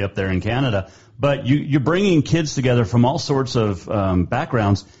Calgary up there in Canada, but you're bringing kids together from all sorts of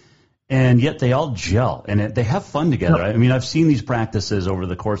backgrounds, and yet they all gel and they have fun together. Yep. I mean, I've seen these practices over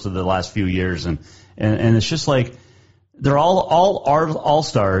the course of the last few years, and it's just like they're all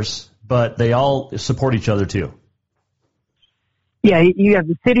stars, but they all support each other too. Yeah, you have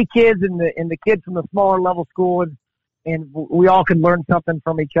the city kids and the kids from the smaller level school, and we all can learn something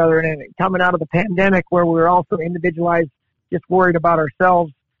from each other. And coming out of the pandemic where we were also individualized, just worried about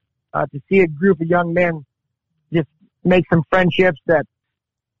ourselves, to see a group of young men just make some friendships that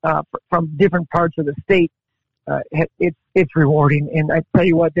from different parts of the state, it's rewarding. And I tell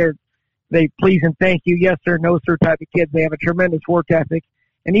you what, they please and thank you, yes sir, no sir type of kids. They have a tremendous work ethic,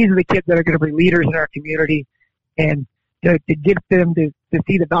 and these are the kids that are going to be leaders in our community. And to get them to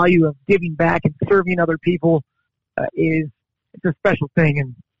see the value of giving back and serving other people it's a special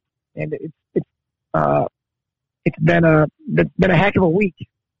thing, and it's been a heck of a week.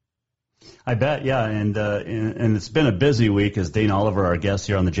 I bet, yeah, and it's been a busy week. As Dane Oliver, our guest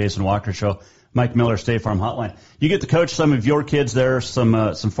here on the Jason Walker Show, Mike Miller, State Farm Hotline. You get to coach some of your kids there,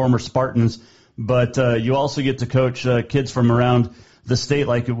 some former Spartans, but you also get to coach kids from around the state,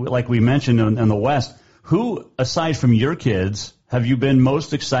 like we mentioned in the West. Who, aside from your kids, have you been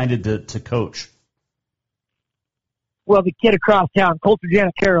most excited to coach? Well, the kid across town, Colter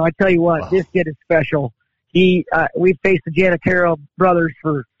Janacaro, I tell you what, This kid is special. We've faced the Janacaro brothers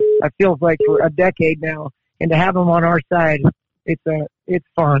for a decade now, and to have them on our side, it's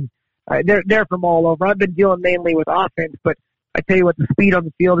fun. They're from all over. I've been dealing mainly with offense, but I tell you what, the speed on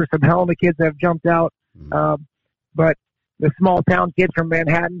the field, there's some hell of the kids that have jumped out. But the small town kids from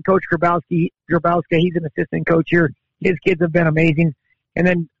Manhattan, Coach Grabowska, he's an assistant coach here. His kids have been amazing. And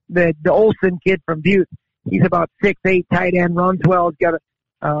then the Olsen kid from Butte, he's about 6'8", tight end, runs well, he's got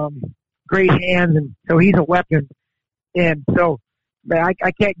great hands, and so he's a weapon. And so I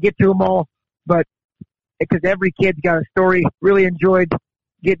can't get to them all, but because every kid's got a story. Really enjoyed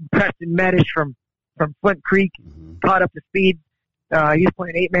getting Preston Medish from Flint Creek caught up to speed. He's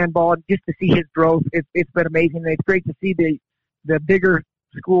playing 8-man ball, and just to see his growth, it's been amazing. And it's great to see the bigger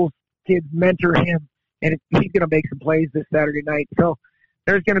school kids mentor him, and he's going to make some plays this Saturday night. So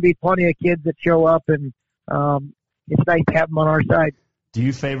there's going to be plenty of kids that show up, and it's nice to have them on our side. Do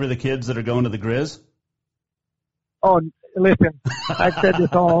you favor the kids that are going to the Grizz? Oh, listen, I've said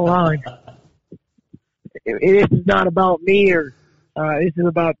this all along. This is not about me, or this is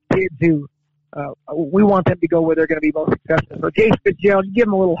about kids who we want them to go where they're going to be most successful. So Jace Fitzgerald, you give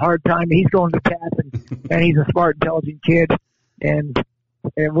him a little hard time. He's going to Tass, and he's a smart, intelligent kid. And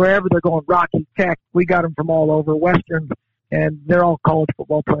wherever they're going, Rocky, Tech, we got them from all over, Western, and they're all college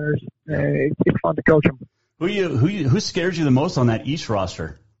football players. It's fun to coach them. Who scares you the most on that East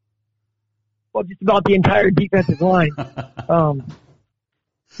roster? Well, just about the entire defensive line.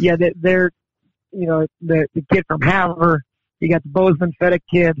 They're the kid from Havre. You got the Bozeman Fedek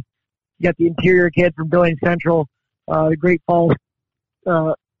kid. You got the interior kid from Billings Central, the Great Falls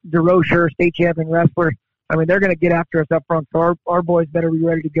DeRocher, state champion wrestler. I mean, they're going to get after us up front, so our boys better be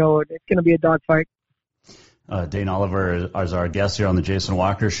ready to go. And it's going to be a dogfight. Dane Oliver is our guest here on the Jason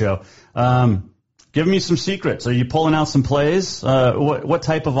Walker Show. Give me some secrets. Are you pulling out some plays? What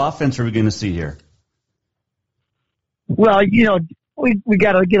type of offense are we going to see here? Well, we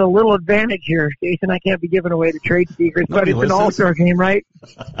got to get a little advantage here, Jason. I can't be giving away the trade secrets, but it's an all-star game, right?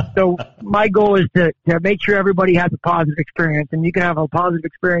 So my goal is to make sure everybody has a positive experience, and you can have a positive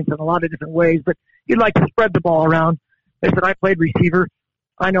experience in a lot of different ways, but you'd like to spread the ball around. Listen, I played receiver.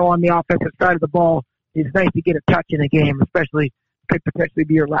 I know on the offensive side of the ball, it's nice to get a touch in a game, especially could potentially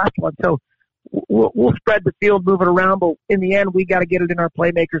be your last one. So we'll spread the field, move it around, but in the end, we got to get it in our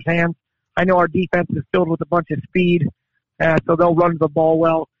playmakers' hands. I know our defense is filled with a bunch of speed. So they'll run the ball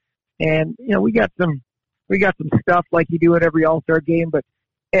well, and we got some stuff like you do at every All-Star game. But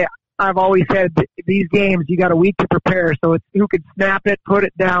I've always said these games you got a week to prepare. So it's who can snap it, put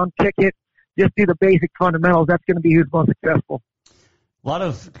it down, kick it, just do the basic fundamentals. That's going to be who's most successful. A lot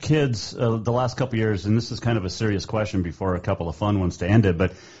of kids the last couple of years, and this is kind of a serious question before a couple of fun ones to end it,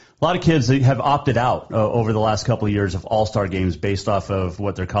 but a lot of kids have opted out over the last couple of years of all-star games based off of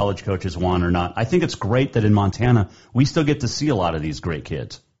what their college coaches want or not. I think it's great that in Montana we still get to see a lot of these great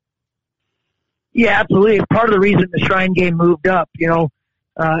kids. Yeah, absolutely. It's part of the reason the Shrine game moved up.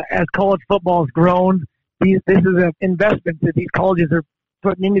 as college football has grown, this is an investment that these colleges are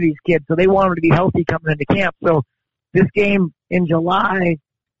putting into these kids. So they want them to be healthy coming into camp. So this game in July,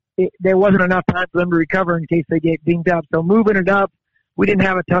 there wasn't enough time for them to recover in case they get dinged up. So moving it up, we didn't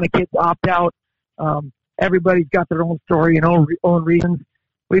have a ton of kids opt out. Everybody's got their own story and own reasons.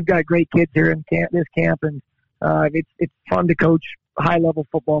 We've got great kids here in this camp, and it's fun to coach high-level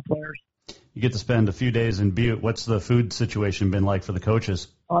football players. You get to spend a few days in Butte. What's the food situation been like for the coaches?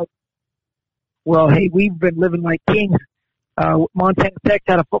 Well, hey, we've been living like kings. Montana Tech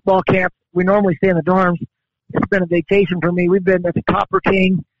had a football camp. We normally stay in the dorms. It's been a vacation for me. We've been at the Copper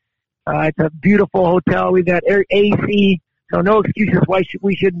King. It's a beautiful hotel. We've got AC, so no excuses why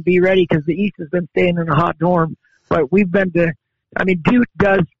we shouldn't be ready because the East has been staying in a hot dorm. But we've been to, Butte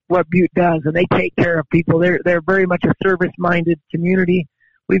does what Butte does, and they take care of people. They're very much a service-minded community.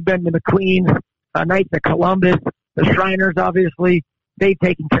 We've been to McLean, Knights of Columbus, the Shriners, obviously. They've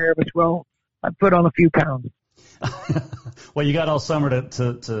taken care of us well. I've put on a few pounds. Well, you got all summer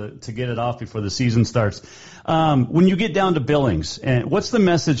to get it off before the season starts. When you get down to Billings, what's the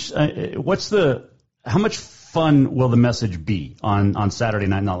message? How much fun will the message be on Saturday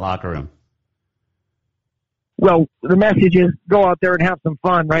night in that locker room? Well, the message is go out there and have some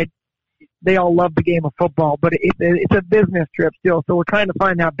fun, right? They all love the game of football, but it's a business trip still, so we're trying to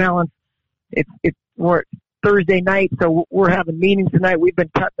find that balance. We're Thursday night, so we're having meetings tonight. We've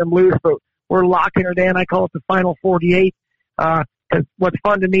been cutting them loose, but we're locking it in. I call it the final 48. Because what's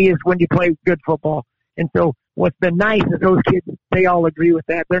fun to me is when you play good football. And so what's been nice is those kids, they all agree with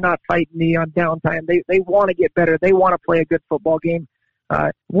that. They're not fighting me on downtime. They want to get better. They want to play a good football game.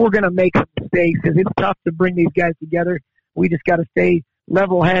 We're going to make some mistakes because it's tough to bring these guys together. We just got to stay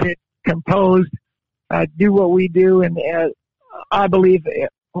level-headed, composed, do what we do. And I believe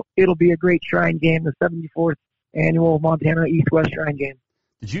it'll be a great Shrine game, the 74th annual Montana East-West Shrine game.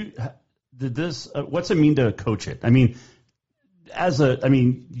 What's it mean to coach it?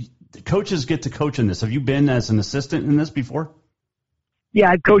 Coaches get to coach in this. Have you been as an assistant in this before? Yeah,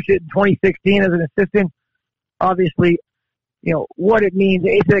 I coached it in 2016 as an assistant. Obviously, what it means,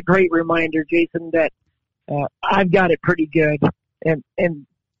 it's a great reminder, Jason, that I've got it pretty good. And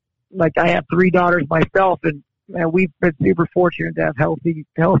like I have 3 daughters myself, and we've been super fortunate to have healthy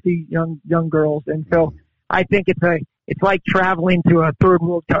young girls. And so I think it's like traveling to a third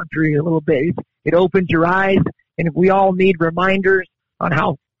world country a little bit. It opens your eyes, and if we all need reminders on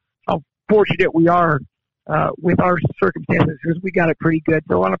how fortunate we are with our circumstances, because we got it pretty good.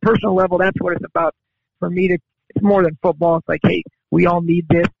 So on a personal level, that's what it's about for me. It's more than football. It's like, hey, we all need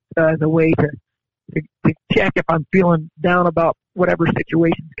this as a way to check if I'm feeling down about whatever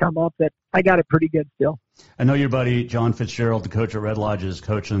situations come up, that I got it pretty good still. I know your buddy John Fitzgerald, the coach at Red Lodge, is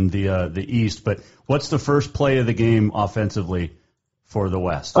coaching the East, but what's the first play of the game offensively for the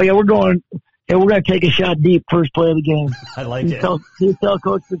West? Oh, yeah, we're going to take a shot deep first play of the game. I like it. You tell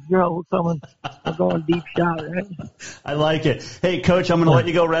Coach Fitzgerald we're going deep shot, right? I like it. Hey, Coach, I'm going to let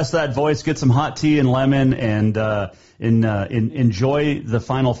you go rest that voice, get some hot tea and lemon, and enjoy the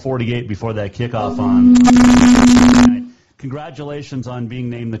final 48 before that kickoff on tonight. Congratulations on being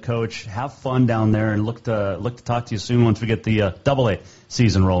named the coach. Have fun down there, and look to talk to you soon once we get the AA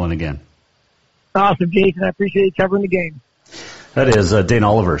season rolling again. Awesome, Jason. I appreciate you covering the game. That is Dane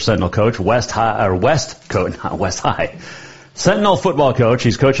Oliver, Sentinel coach, West High. Sentinel football coach.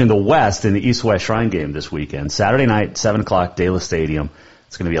 He's coaching the West in the East-West Shrine game this weekend. Saturday night, 7 o'clock, Dela Stadium.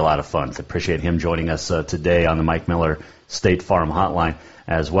 It's going to be a lot of fun. I appreciate him joining us today on the Mike Miller State Farm Hotline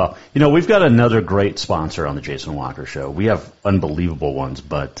as well. We've got another great sponsor on the Jason Walker Show. We have unbelievable ones,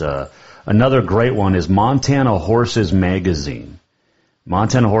 but another great one is Montana Horses Magazine.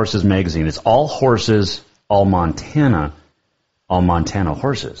 Montana Horses Magazine. It's all horses, all Montana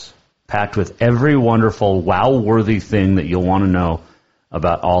horses, packed with every wonderful, wow-worthy thing that you'll want to know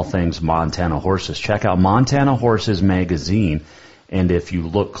about all things Montana horses. Check out Montana Horses Magazine, and if you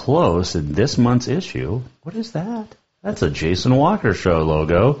look close in this month's issue, what is that? That's a Jason Walker Show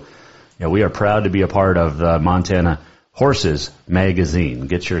logo. Yeah, we are proud to be a part of the Montana Horses Magazine.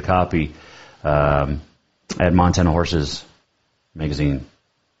 Get your copy at Montana Horses Magazine.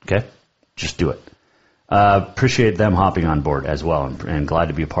 Okay? Just do it. Appreciate them hopping on board as well, and glad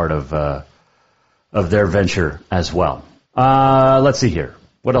to be a part of their venture as well. Let's see here.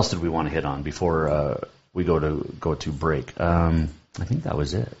 What else did we want to hit on before we go to break? I think that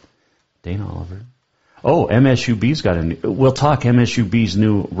was it. Dane Oliver. Oh, MSUB's got we'll talk MSUB's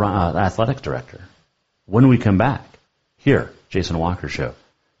new athletic director when we come back. Here, Jason Walker Show.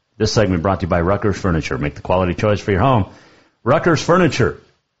 This segment brought to you by Ruckers Furniture. Make the quality choice for your home. Ruckers Furniture,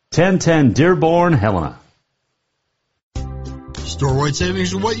 1010 Dearborn, Helena. Store-wide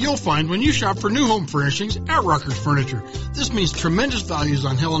savings are what you'll find when you shop for new home furnishings at Rucker's Furniture. This means tremendous values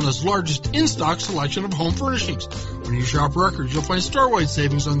on Helena's largest in-stock selection of home furnishings. When you shop Rucker's, you'll find store-wide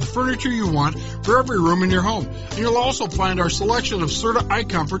savings on the furniture you want for every room in your home. And you'll also find our selection of Serta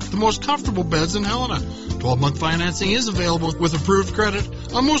iComfort, the most comfortable beds in Helena. 12-month financing is available with approved credit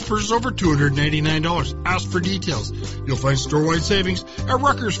on most purchases over $289. Ask for details. You'll find store-wide savings at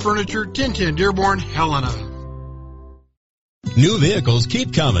Rucker's Furniture, 1010 Dearborn, Helena. New vehicles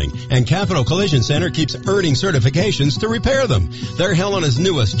keep coming, and Capital Collision Center keeps earning certifications to repair them. They're Helena's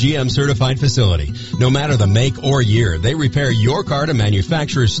newest GM-certified facility. No matter the make or year, they repair your car to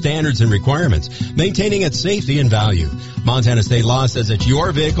manufacturer's standards and requirements, maintaining its safety and value. Montana state law says it's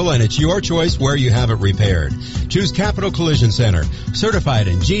your vehicle and it's your choice where you have it repaired. Choose Capital Collision Center, certified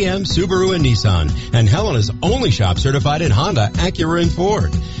in GM, Subaru, and Nissan, and Helena's only shop certified in Honda, Acura, and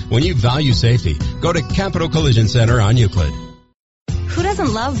Ford. When you value safety, go to Capital Collision Center on Euclid. Who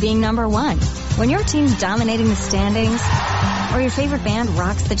doesn't love being number one? When your team's dominating the standings, or your favorite band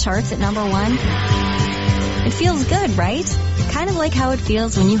rocks the charts at number one, it feels good, right? Kind of like how it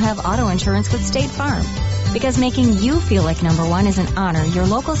feels when you have auto insurance with State Farm. Because making you feel like number one is an honor your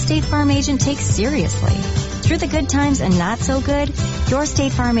local State Farm agent takes seriously. Through the good times and not so good, your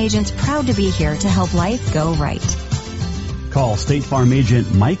State Farm agent's proud to be here to help life go right. Call State Farm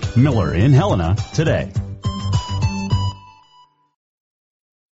agent Mike Miller in Helena today.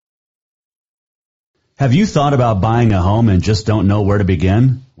 Have you thought about buying a home and just don't know where to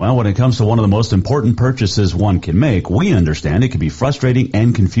begin? Well, when it comes to one of the most important purchases one can make, we understand it can be frustrating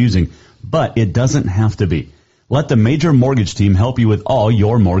and confusing, but it doesn't have to be. Let the Major Mortgage team help you with all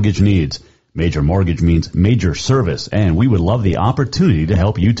your mortgage needs. Major Mortgage means major service, and we would love the opportunity to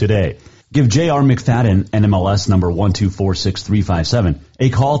help you today. Give J.R. McFadden, NMLS number 1246357, a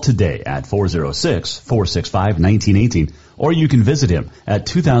call today at 406-465-1918, or you can visit him at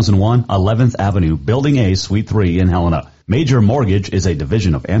 2001 11th Avenue, Building A, Suite 3 in Helena. Major Mortgage is a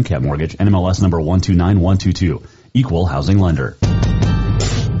division of AMCAP Mortgage, NMLS number 129122, equal housing lender.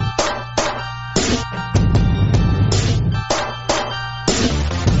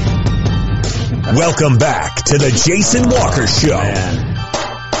 Welcome back to the Jason Walker Show. Man.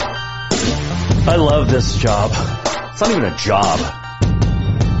 I love this job. It's not even a job.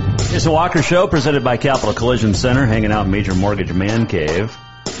 Jason Walker Show, presented by Capital Collision Center, hanging out in Major Mortgage Man Cave.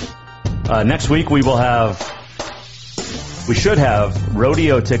 Next week we should have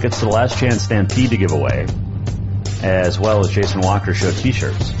rodeo tickets to the Last Chance Stampede to give away, as well as Jason Walker Show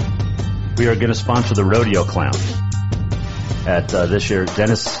t-shirts. We are going to sponsor the Rodeo Clown at this year.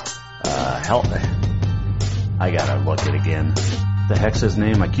 Dennis, help me. I got to look it again. The heck's his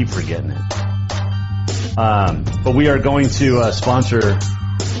name? I keep forgetting it. But we are going to sponsor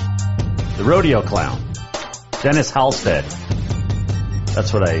the Rodeo Clown, Dennis Halstead.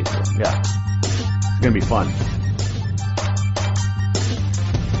 That's what it's going to be fun.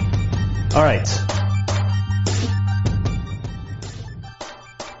 All right.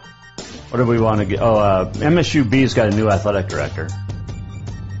 What do we want to get? MSUB's got a new athletic director.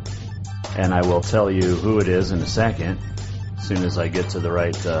 And I will tell you who it is in a second, as soon as I get to the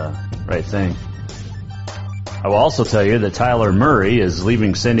right thing. I will also tell you that Tyler Murray is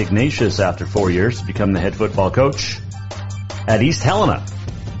leaving St. Ignatius after 4 years to become the head football coach at East Helena.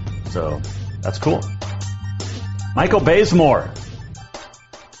 So that's cool. Michael Bazemore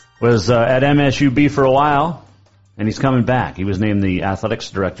was at MSUB for a while, and he's coming back. He was named the athletics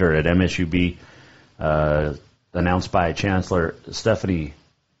director at MSUB, announced by Chancellor Stephanie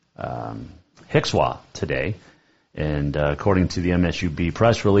Hickswa today. And according to the MSUB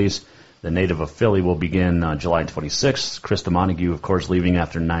press release, the native of Philly will begin on July 26th. Krista Montague, of course, leaving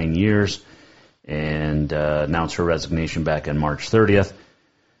after 9 years, and announced her resignation back on March 30th.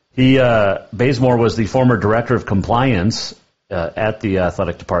 Bazemore was the former director of compliance at the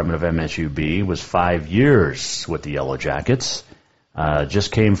athletic department of MSUB, was 5 years with the Yellow Jackets.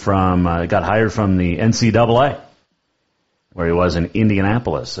 Just got hired from the NCAA, where he was in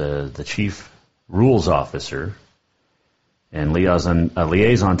Indianapolis, the chief rules officer and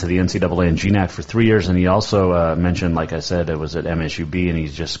liaison to the NCAA and GNAC for 3 years. And he also mentioned, like I said, it was at MSUB, and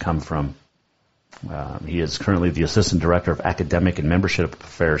he's just come from, he is currently the assistant director of academic and membership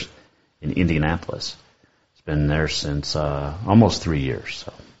affairs in Indianapolis. He's been there since almost 3 years.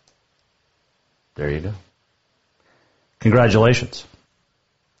 So there you go. Congratulations.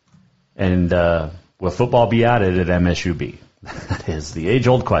 And will football be added at MSUB? That is the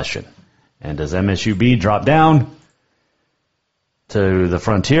age-old question. And does MSUB drop down to the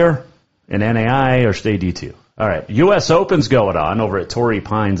Frontier in NAI or stay D2? All right, U.S. Open's going on over at Torrey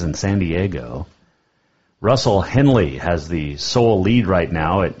Pines in San Diego. Russell Henley has the sole lead right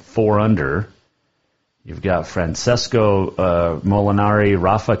now at 4 under. You've got Francesco Molinari,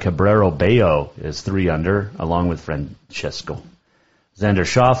 Rafa Cabrera Bello is 3 under, along with Francesco. Xander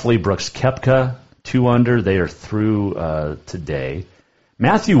Schauffele, Brooks Koepka, 2 under. They are through today.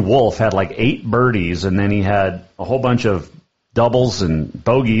 Matthew Wolff had like 8 birdies, and then he had a whole bunch of doubles and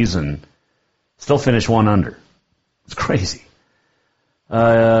bogeys, and still finished 1 under. It's crazy.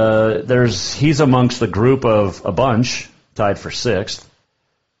 He's amongst the group of a bunch, tied for 6th.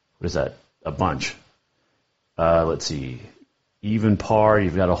 What is that? A bunch. Let's see. Even par,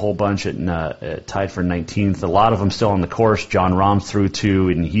 you've got a whole bunch at tied for 19th. A lot of them still on the course. John Rahm's through 2,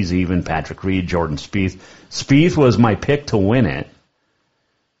 and he's even. Patrick Reed, Jordan Spieth. Spieth was my pick to win it.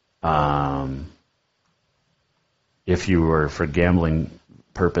 If you were for gambling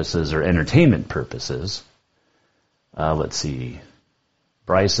purposes or entertainment purposes. Let's see.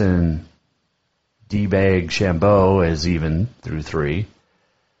 Bryson, D-Bag, Chambeau is even through 3.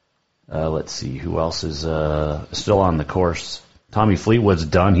 Let's see. Who else is still on the course? Tommy Fleetwood's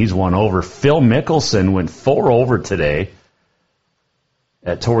done. He's 1 over. Phil Mickelson went 4 over today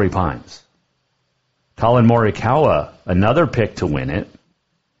at Torrey Pines. Colin Morikawa, another pick to win it,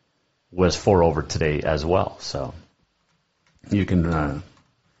 was 4 over today as well. So you can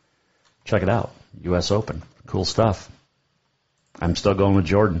check it out. U.S. Open. Cool stuff. I'm still going with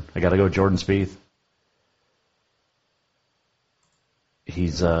Jordan. I got to go with Jordan Spieth.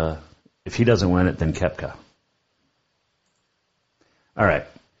 He's if he doesn't win it, then Koepka. All right.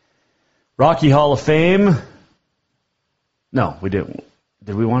 Rocky Hall of Fame. No, we didn't.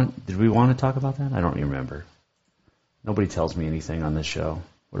 Did we want to talk about that? I don't remember. Nobody tells me anything on this show.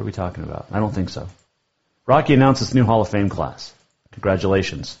 What are we talking about? I don't think so. Rocky announced his new Hall of Fame class.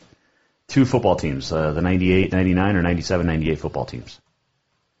 Congratulations. 2 football teams, the 98, 99, or 97, 98 football teams.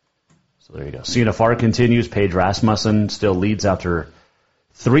 So there you go. CNFR continues. Paige Rasmussen still leads after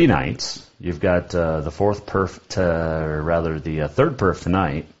 3 nights. You've got the third perf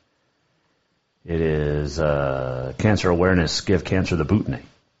tonight. It is cancer awareness, give cancer the bootney.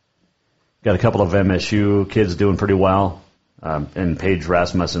 Got a couple of MSU kids doing pretty well, and Paige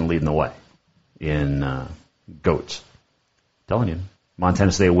Rasmussen leading the way in goats. Telling you.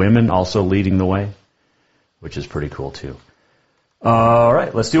 Montana State women also leading the way, which is pretty cool too. All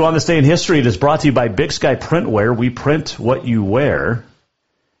right, let's do On This Day in History. It is brought to you by Big Sky Printwear. We print what you wear,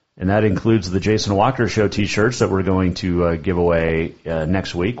 and that includes the Jason Walker Show T-shirts that we're going to give away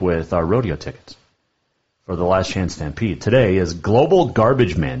next week with our rodeo tickets for the Last Chance Stampede. Today is Global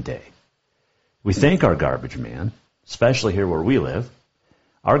Garbage Man Day. We thank our garbage man, especially here where we live.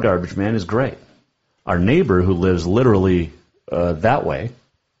 Our garbage man is great. Our neighbor, who lives literally that way,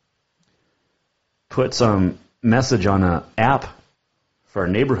 put some message on an app for our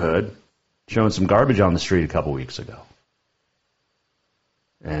neighborhood showing some garbage on the street a couple weeks ago.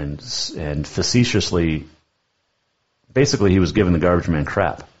 And facetiously, basically he was giving the garbage man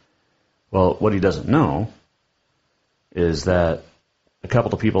crap. Well, what he doesn't know is that a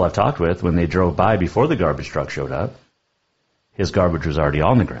couple of people I've talked with, when they drove by before the garbage truck showed up, his garbage was already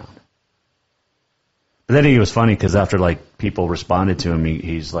on the ground. But then he was funny because after people responded to him,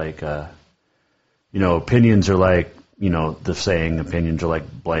 he's like, opinions are like, the saying, opinions are like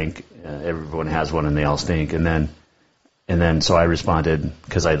blank. Everyone has one and they all stink. And then so I responded,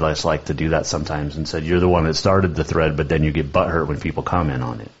 because I just like to do that sometimes, and said, you're the one that started the thread, but then you get butthurt when people comment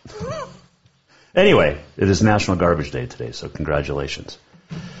on it. Anyway, it is National Garbage Day today, so congratulations.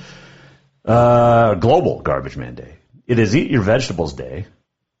 Global Garbage Man Day. It is Eat Your Vegetables Day.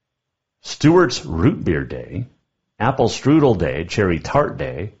 Stewart's Root Beer Day, Apple Strudel Day, Cherry Tart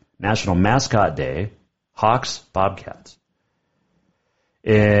Day, National Mascot Day, Hawks, Bobcats.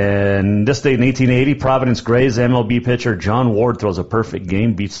 And this day in 1880, Providence Grays MLB pitcher John Ward throws a perfect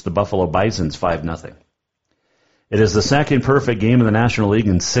game, beats the Buffalo Bisons 5-0. It is the second perfect game in the National League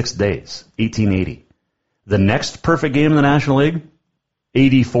in 6 days, 1880. The next perfect game in the National League,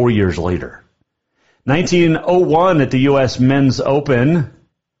 84 years later. 1901 at the U.S. Men's Open,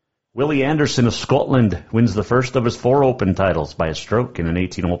 Willie Anderson of Scotland wins the first of his 4 Open titles by a stroke in an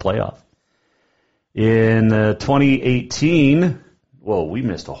 18-hole playoff. In 2018, whoa, we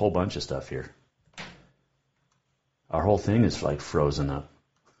missed a whole bunch of stuff here. Our whole thing is frozen up.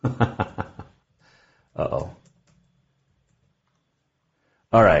 Uh-oh.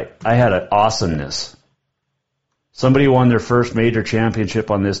 All right, I had an awesomeness. Somebody won their first major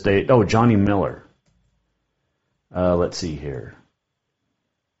championship on this date. Oh, Johnny Miller. Let's see here.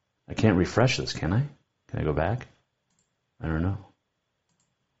 I can't refresh this, can I? Can I go back? I don't know.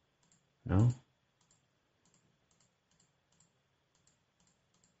 No?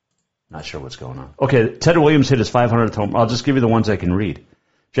 Not sure what's going on. Okay, Ted Williams hit his 500th home. I'll just give you the ones I can read.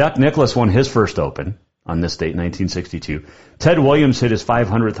 Jack Nicklaus won his first Open on this date, 1962. Ted Williams hit his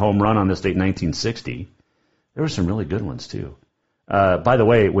 500th home run on this date, 1960. There were some really good ones, too. By the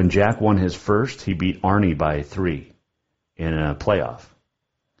way, when Jack won his first, he beat Arnie by 3 in a playoff.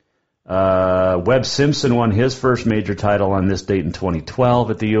 Webb Simpson won his first major title on this date in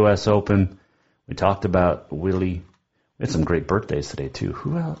 2012 at the U.S. Open. We talked about Willie. We had some great birthdays today, too.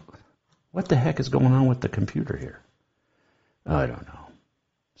 Who else? What the heck is going on with the computer here? I don't know.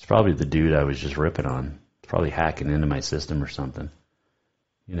 It's probably the dude I was just ripping on. It's probably hacking into my system or something.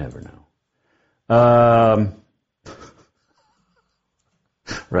 You never know.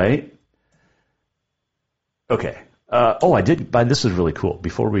 Right? Okay. I did. This is really cool.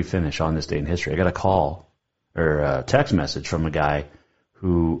 Before we finish on this day in history, I got a call or a text message from a guy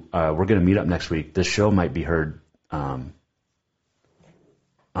who we're going to meet up next week. This show might be heard on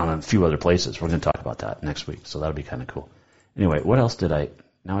a few other places. We're going to talk about that next week, so that'll be kind of cool. Anyway, what else did I...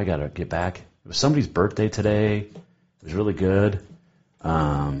 Now I got to get back. It was somebody's birthday today. It was really good.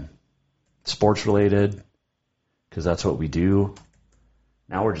 Sports related, because that's what we do.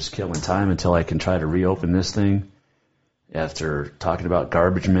 Now we're just killing time until I can try to reopen this thing after talking about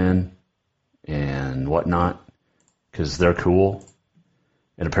garbage men and whatnot, because they're cool.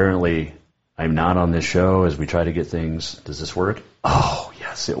 And apparently I'm not on this show as we try to get things. Does this work? Oh,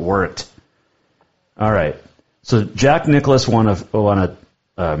 yes, it worked. All right. So Jack Nicklaus won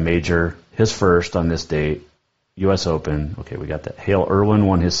a major, his first on this date, U.S. Open. Okay, we got that. Hale Irwin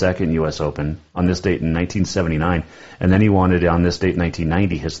won his second U.S. Open on this date in 1979, and then he won it on this date in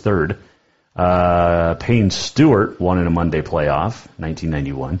 1990, his third. Payne Stewart won in a Monday playoff,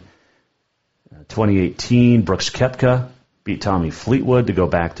 1991. 2018, Brooks Koepka beat Tommy Fleetwood to go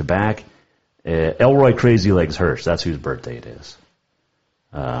back-to-back. Elroy Crazy Legs Hirsch, that's whose birthday it is.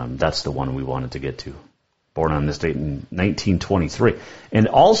 That's the one we wanted to get to. Born on this date in 1923. And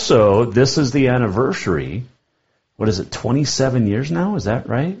also, this is the anniversary. What is it, 27 years now? Is that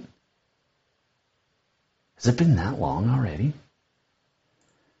right? Has it been that long already?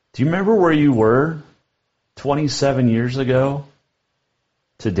 Do you remember where you were 27 years ago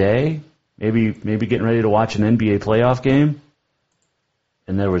today? Maybe getting ready to watch an NBA playoff game?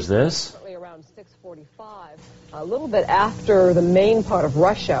 And there was this? Around 6:45, a little bit after the main part of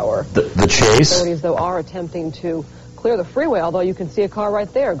rush hour. The chase? Authorities, though, are attempting to clear the freeway, although you can see a car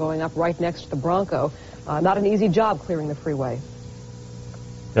right there going up right next to the Bronco. Not an easy job clearing the freeway.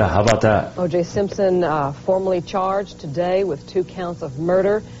 Yeah, how about that? O.J. Simpson formally charged today with 2 counts of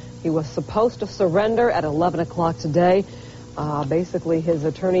murder. He was supposed to surrender at 11 o'clock today. Basically, his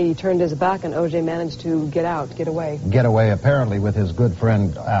attorney turned his back, and O.J. managed to get away. Get away, apparently, with his good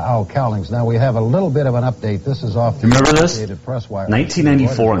friend, Al Cowlings. Now, we have a little bit of an update. This is off the Remember this? Press wire.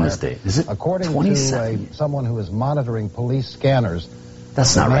 1994 on this date. Is it according 27? to someone who is monitoring police scanners,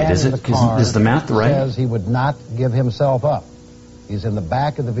 that's not right, is it? Is the math right? Says he would not give himself up. He's in the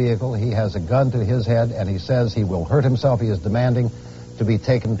back of the vehicle. He has a gun to his head, and he says he will hurt himself. He is demanding to be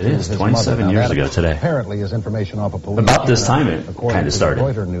taken to his mother. 27 years ago today. Apparently is information off a police. About this time it kind of started.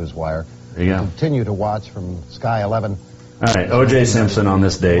 Reuters Newswire. There you go. Continue to watch from Sky 11. All right, O.J. Simpson on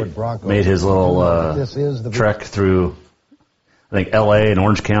this date made his little trek through, I think, L.A. and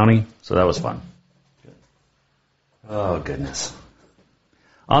Orange County, so that was fun. Oh, goodness.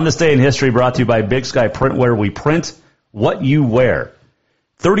 On this day in history, brought to you by Big Sky Printwear, we print what you wear.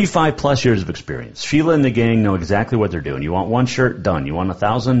 35 plus years of experience. Sheila and the gang know exactly what they're doing. You want one shirt? Done. You want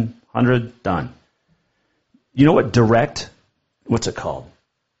 1,000? 100? Done. You know what what's it called?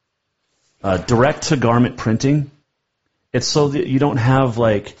 Direct to garment printing. It's so that you don't have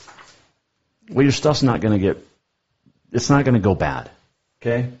your stuff's not going to it's not going to go bad.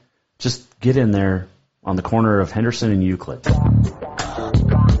 Okay? Just get in there on the corner of Henderson and Euclid.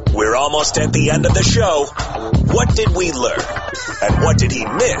 We're almost at the end of the show. What did we learn? And what did he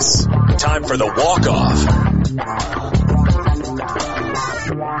miss? Time for the walk-off.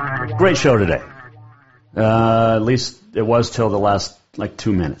 Great show today. At least it was till the last,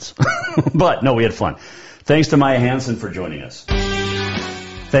 2 minutes. But, no, we had fun. Thanks to Maya Hansen for joining us.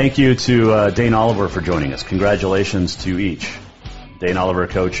 Thank you to Dane Oliver for joining us. Congratulations to each. Dane Oliver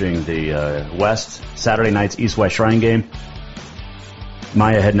coaching the West, Saturday night's East-West Shrine game.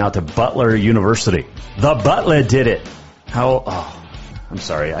 Maya heading out to Butler University. The Butler did it. I'm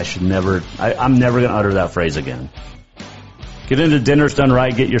sorry. I'm never going to utter that phrase again. Get into Dinner's Done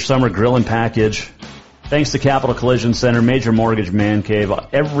Right. Get your summer grilling package. Thanks to Capital Collision Center, Major Mortgage Man Cave,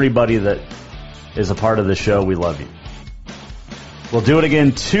 everybody that is a part of the show, we love you. We'll do it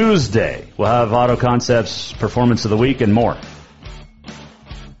again Tuesday. We'll have Auto Concepts Performance of the Week and more.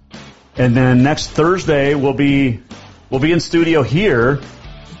 And then next Thursday, we'll be in studio here.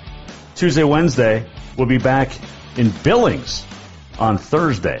 Tuesday, Wednesday, we'll be back in Billings on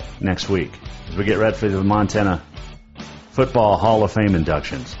Thursday next week as we get ready for the Montana Football Hall of Fame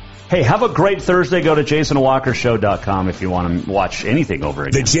inductions. Hey, have a great Thursday. Go to JasonWalkerShow.com if you want to watch anything over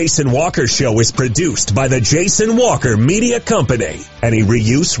again. The Jason Walker Show is produced by the Jason Walker Media Company. Any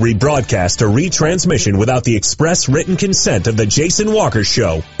reuse, rebroadcast, or retransmission without the express written consent of the Jason Walker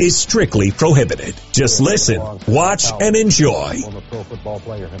Show is strictly prohibited. Just listen, watch, and enjoy. Former pro football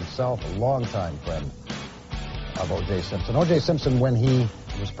player himself, a longtime friend of O.J. Simpson. O.J. Simpson, when he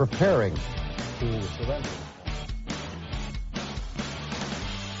was preparing to surrender.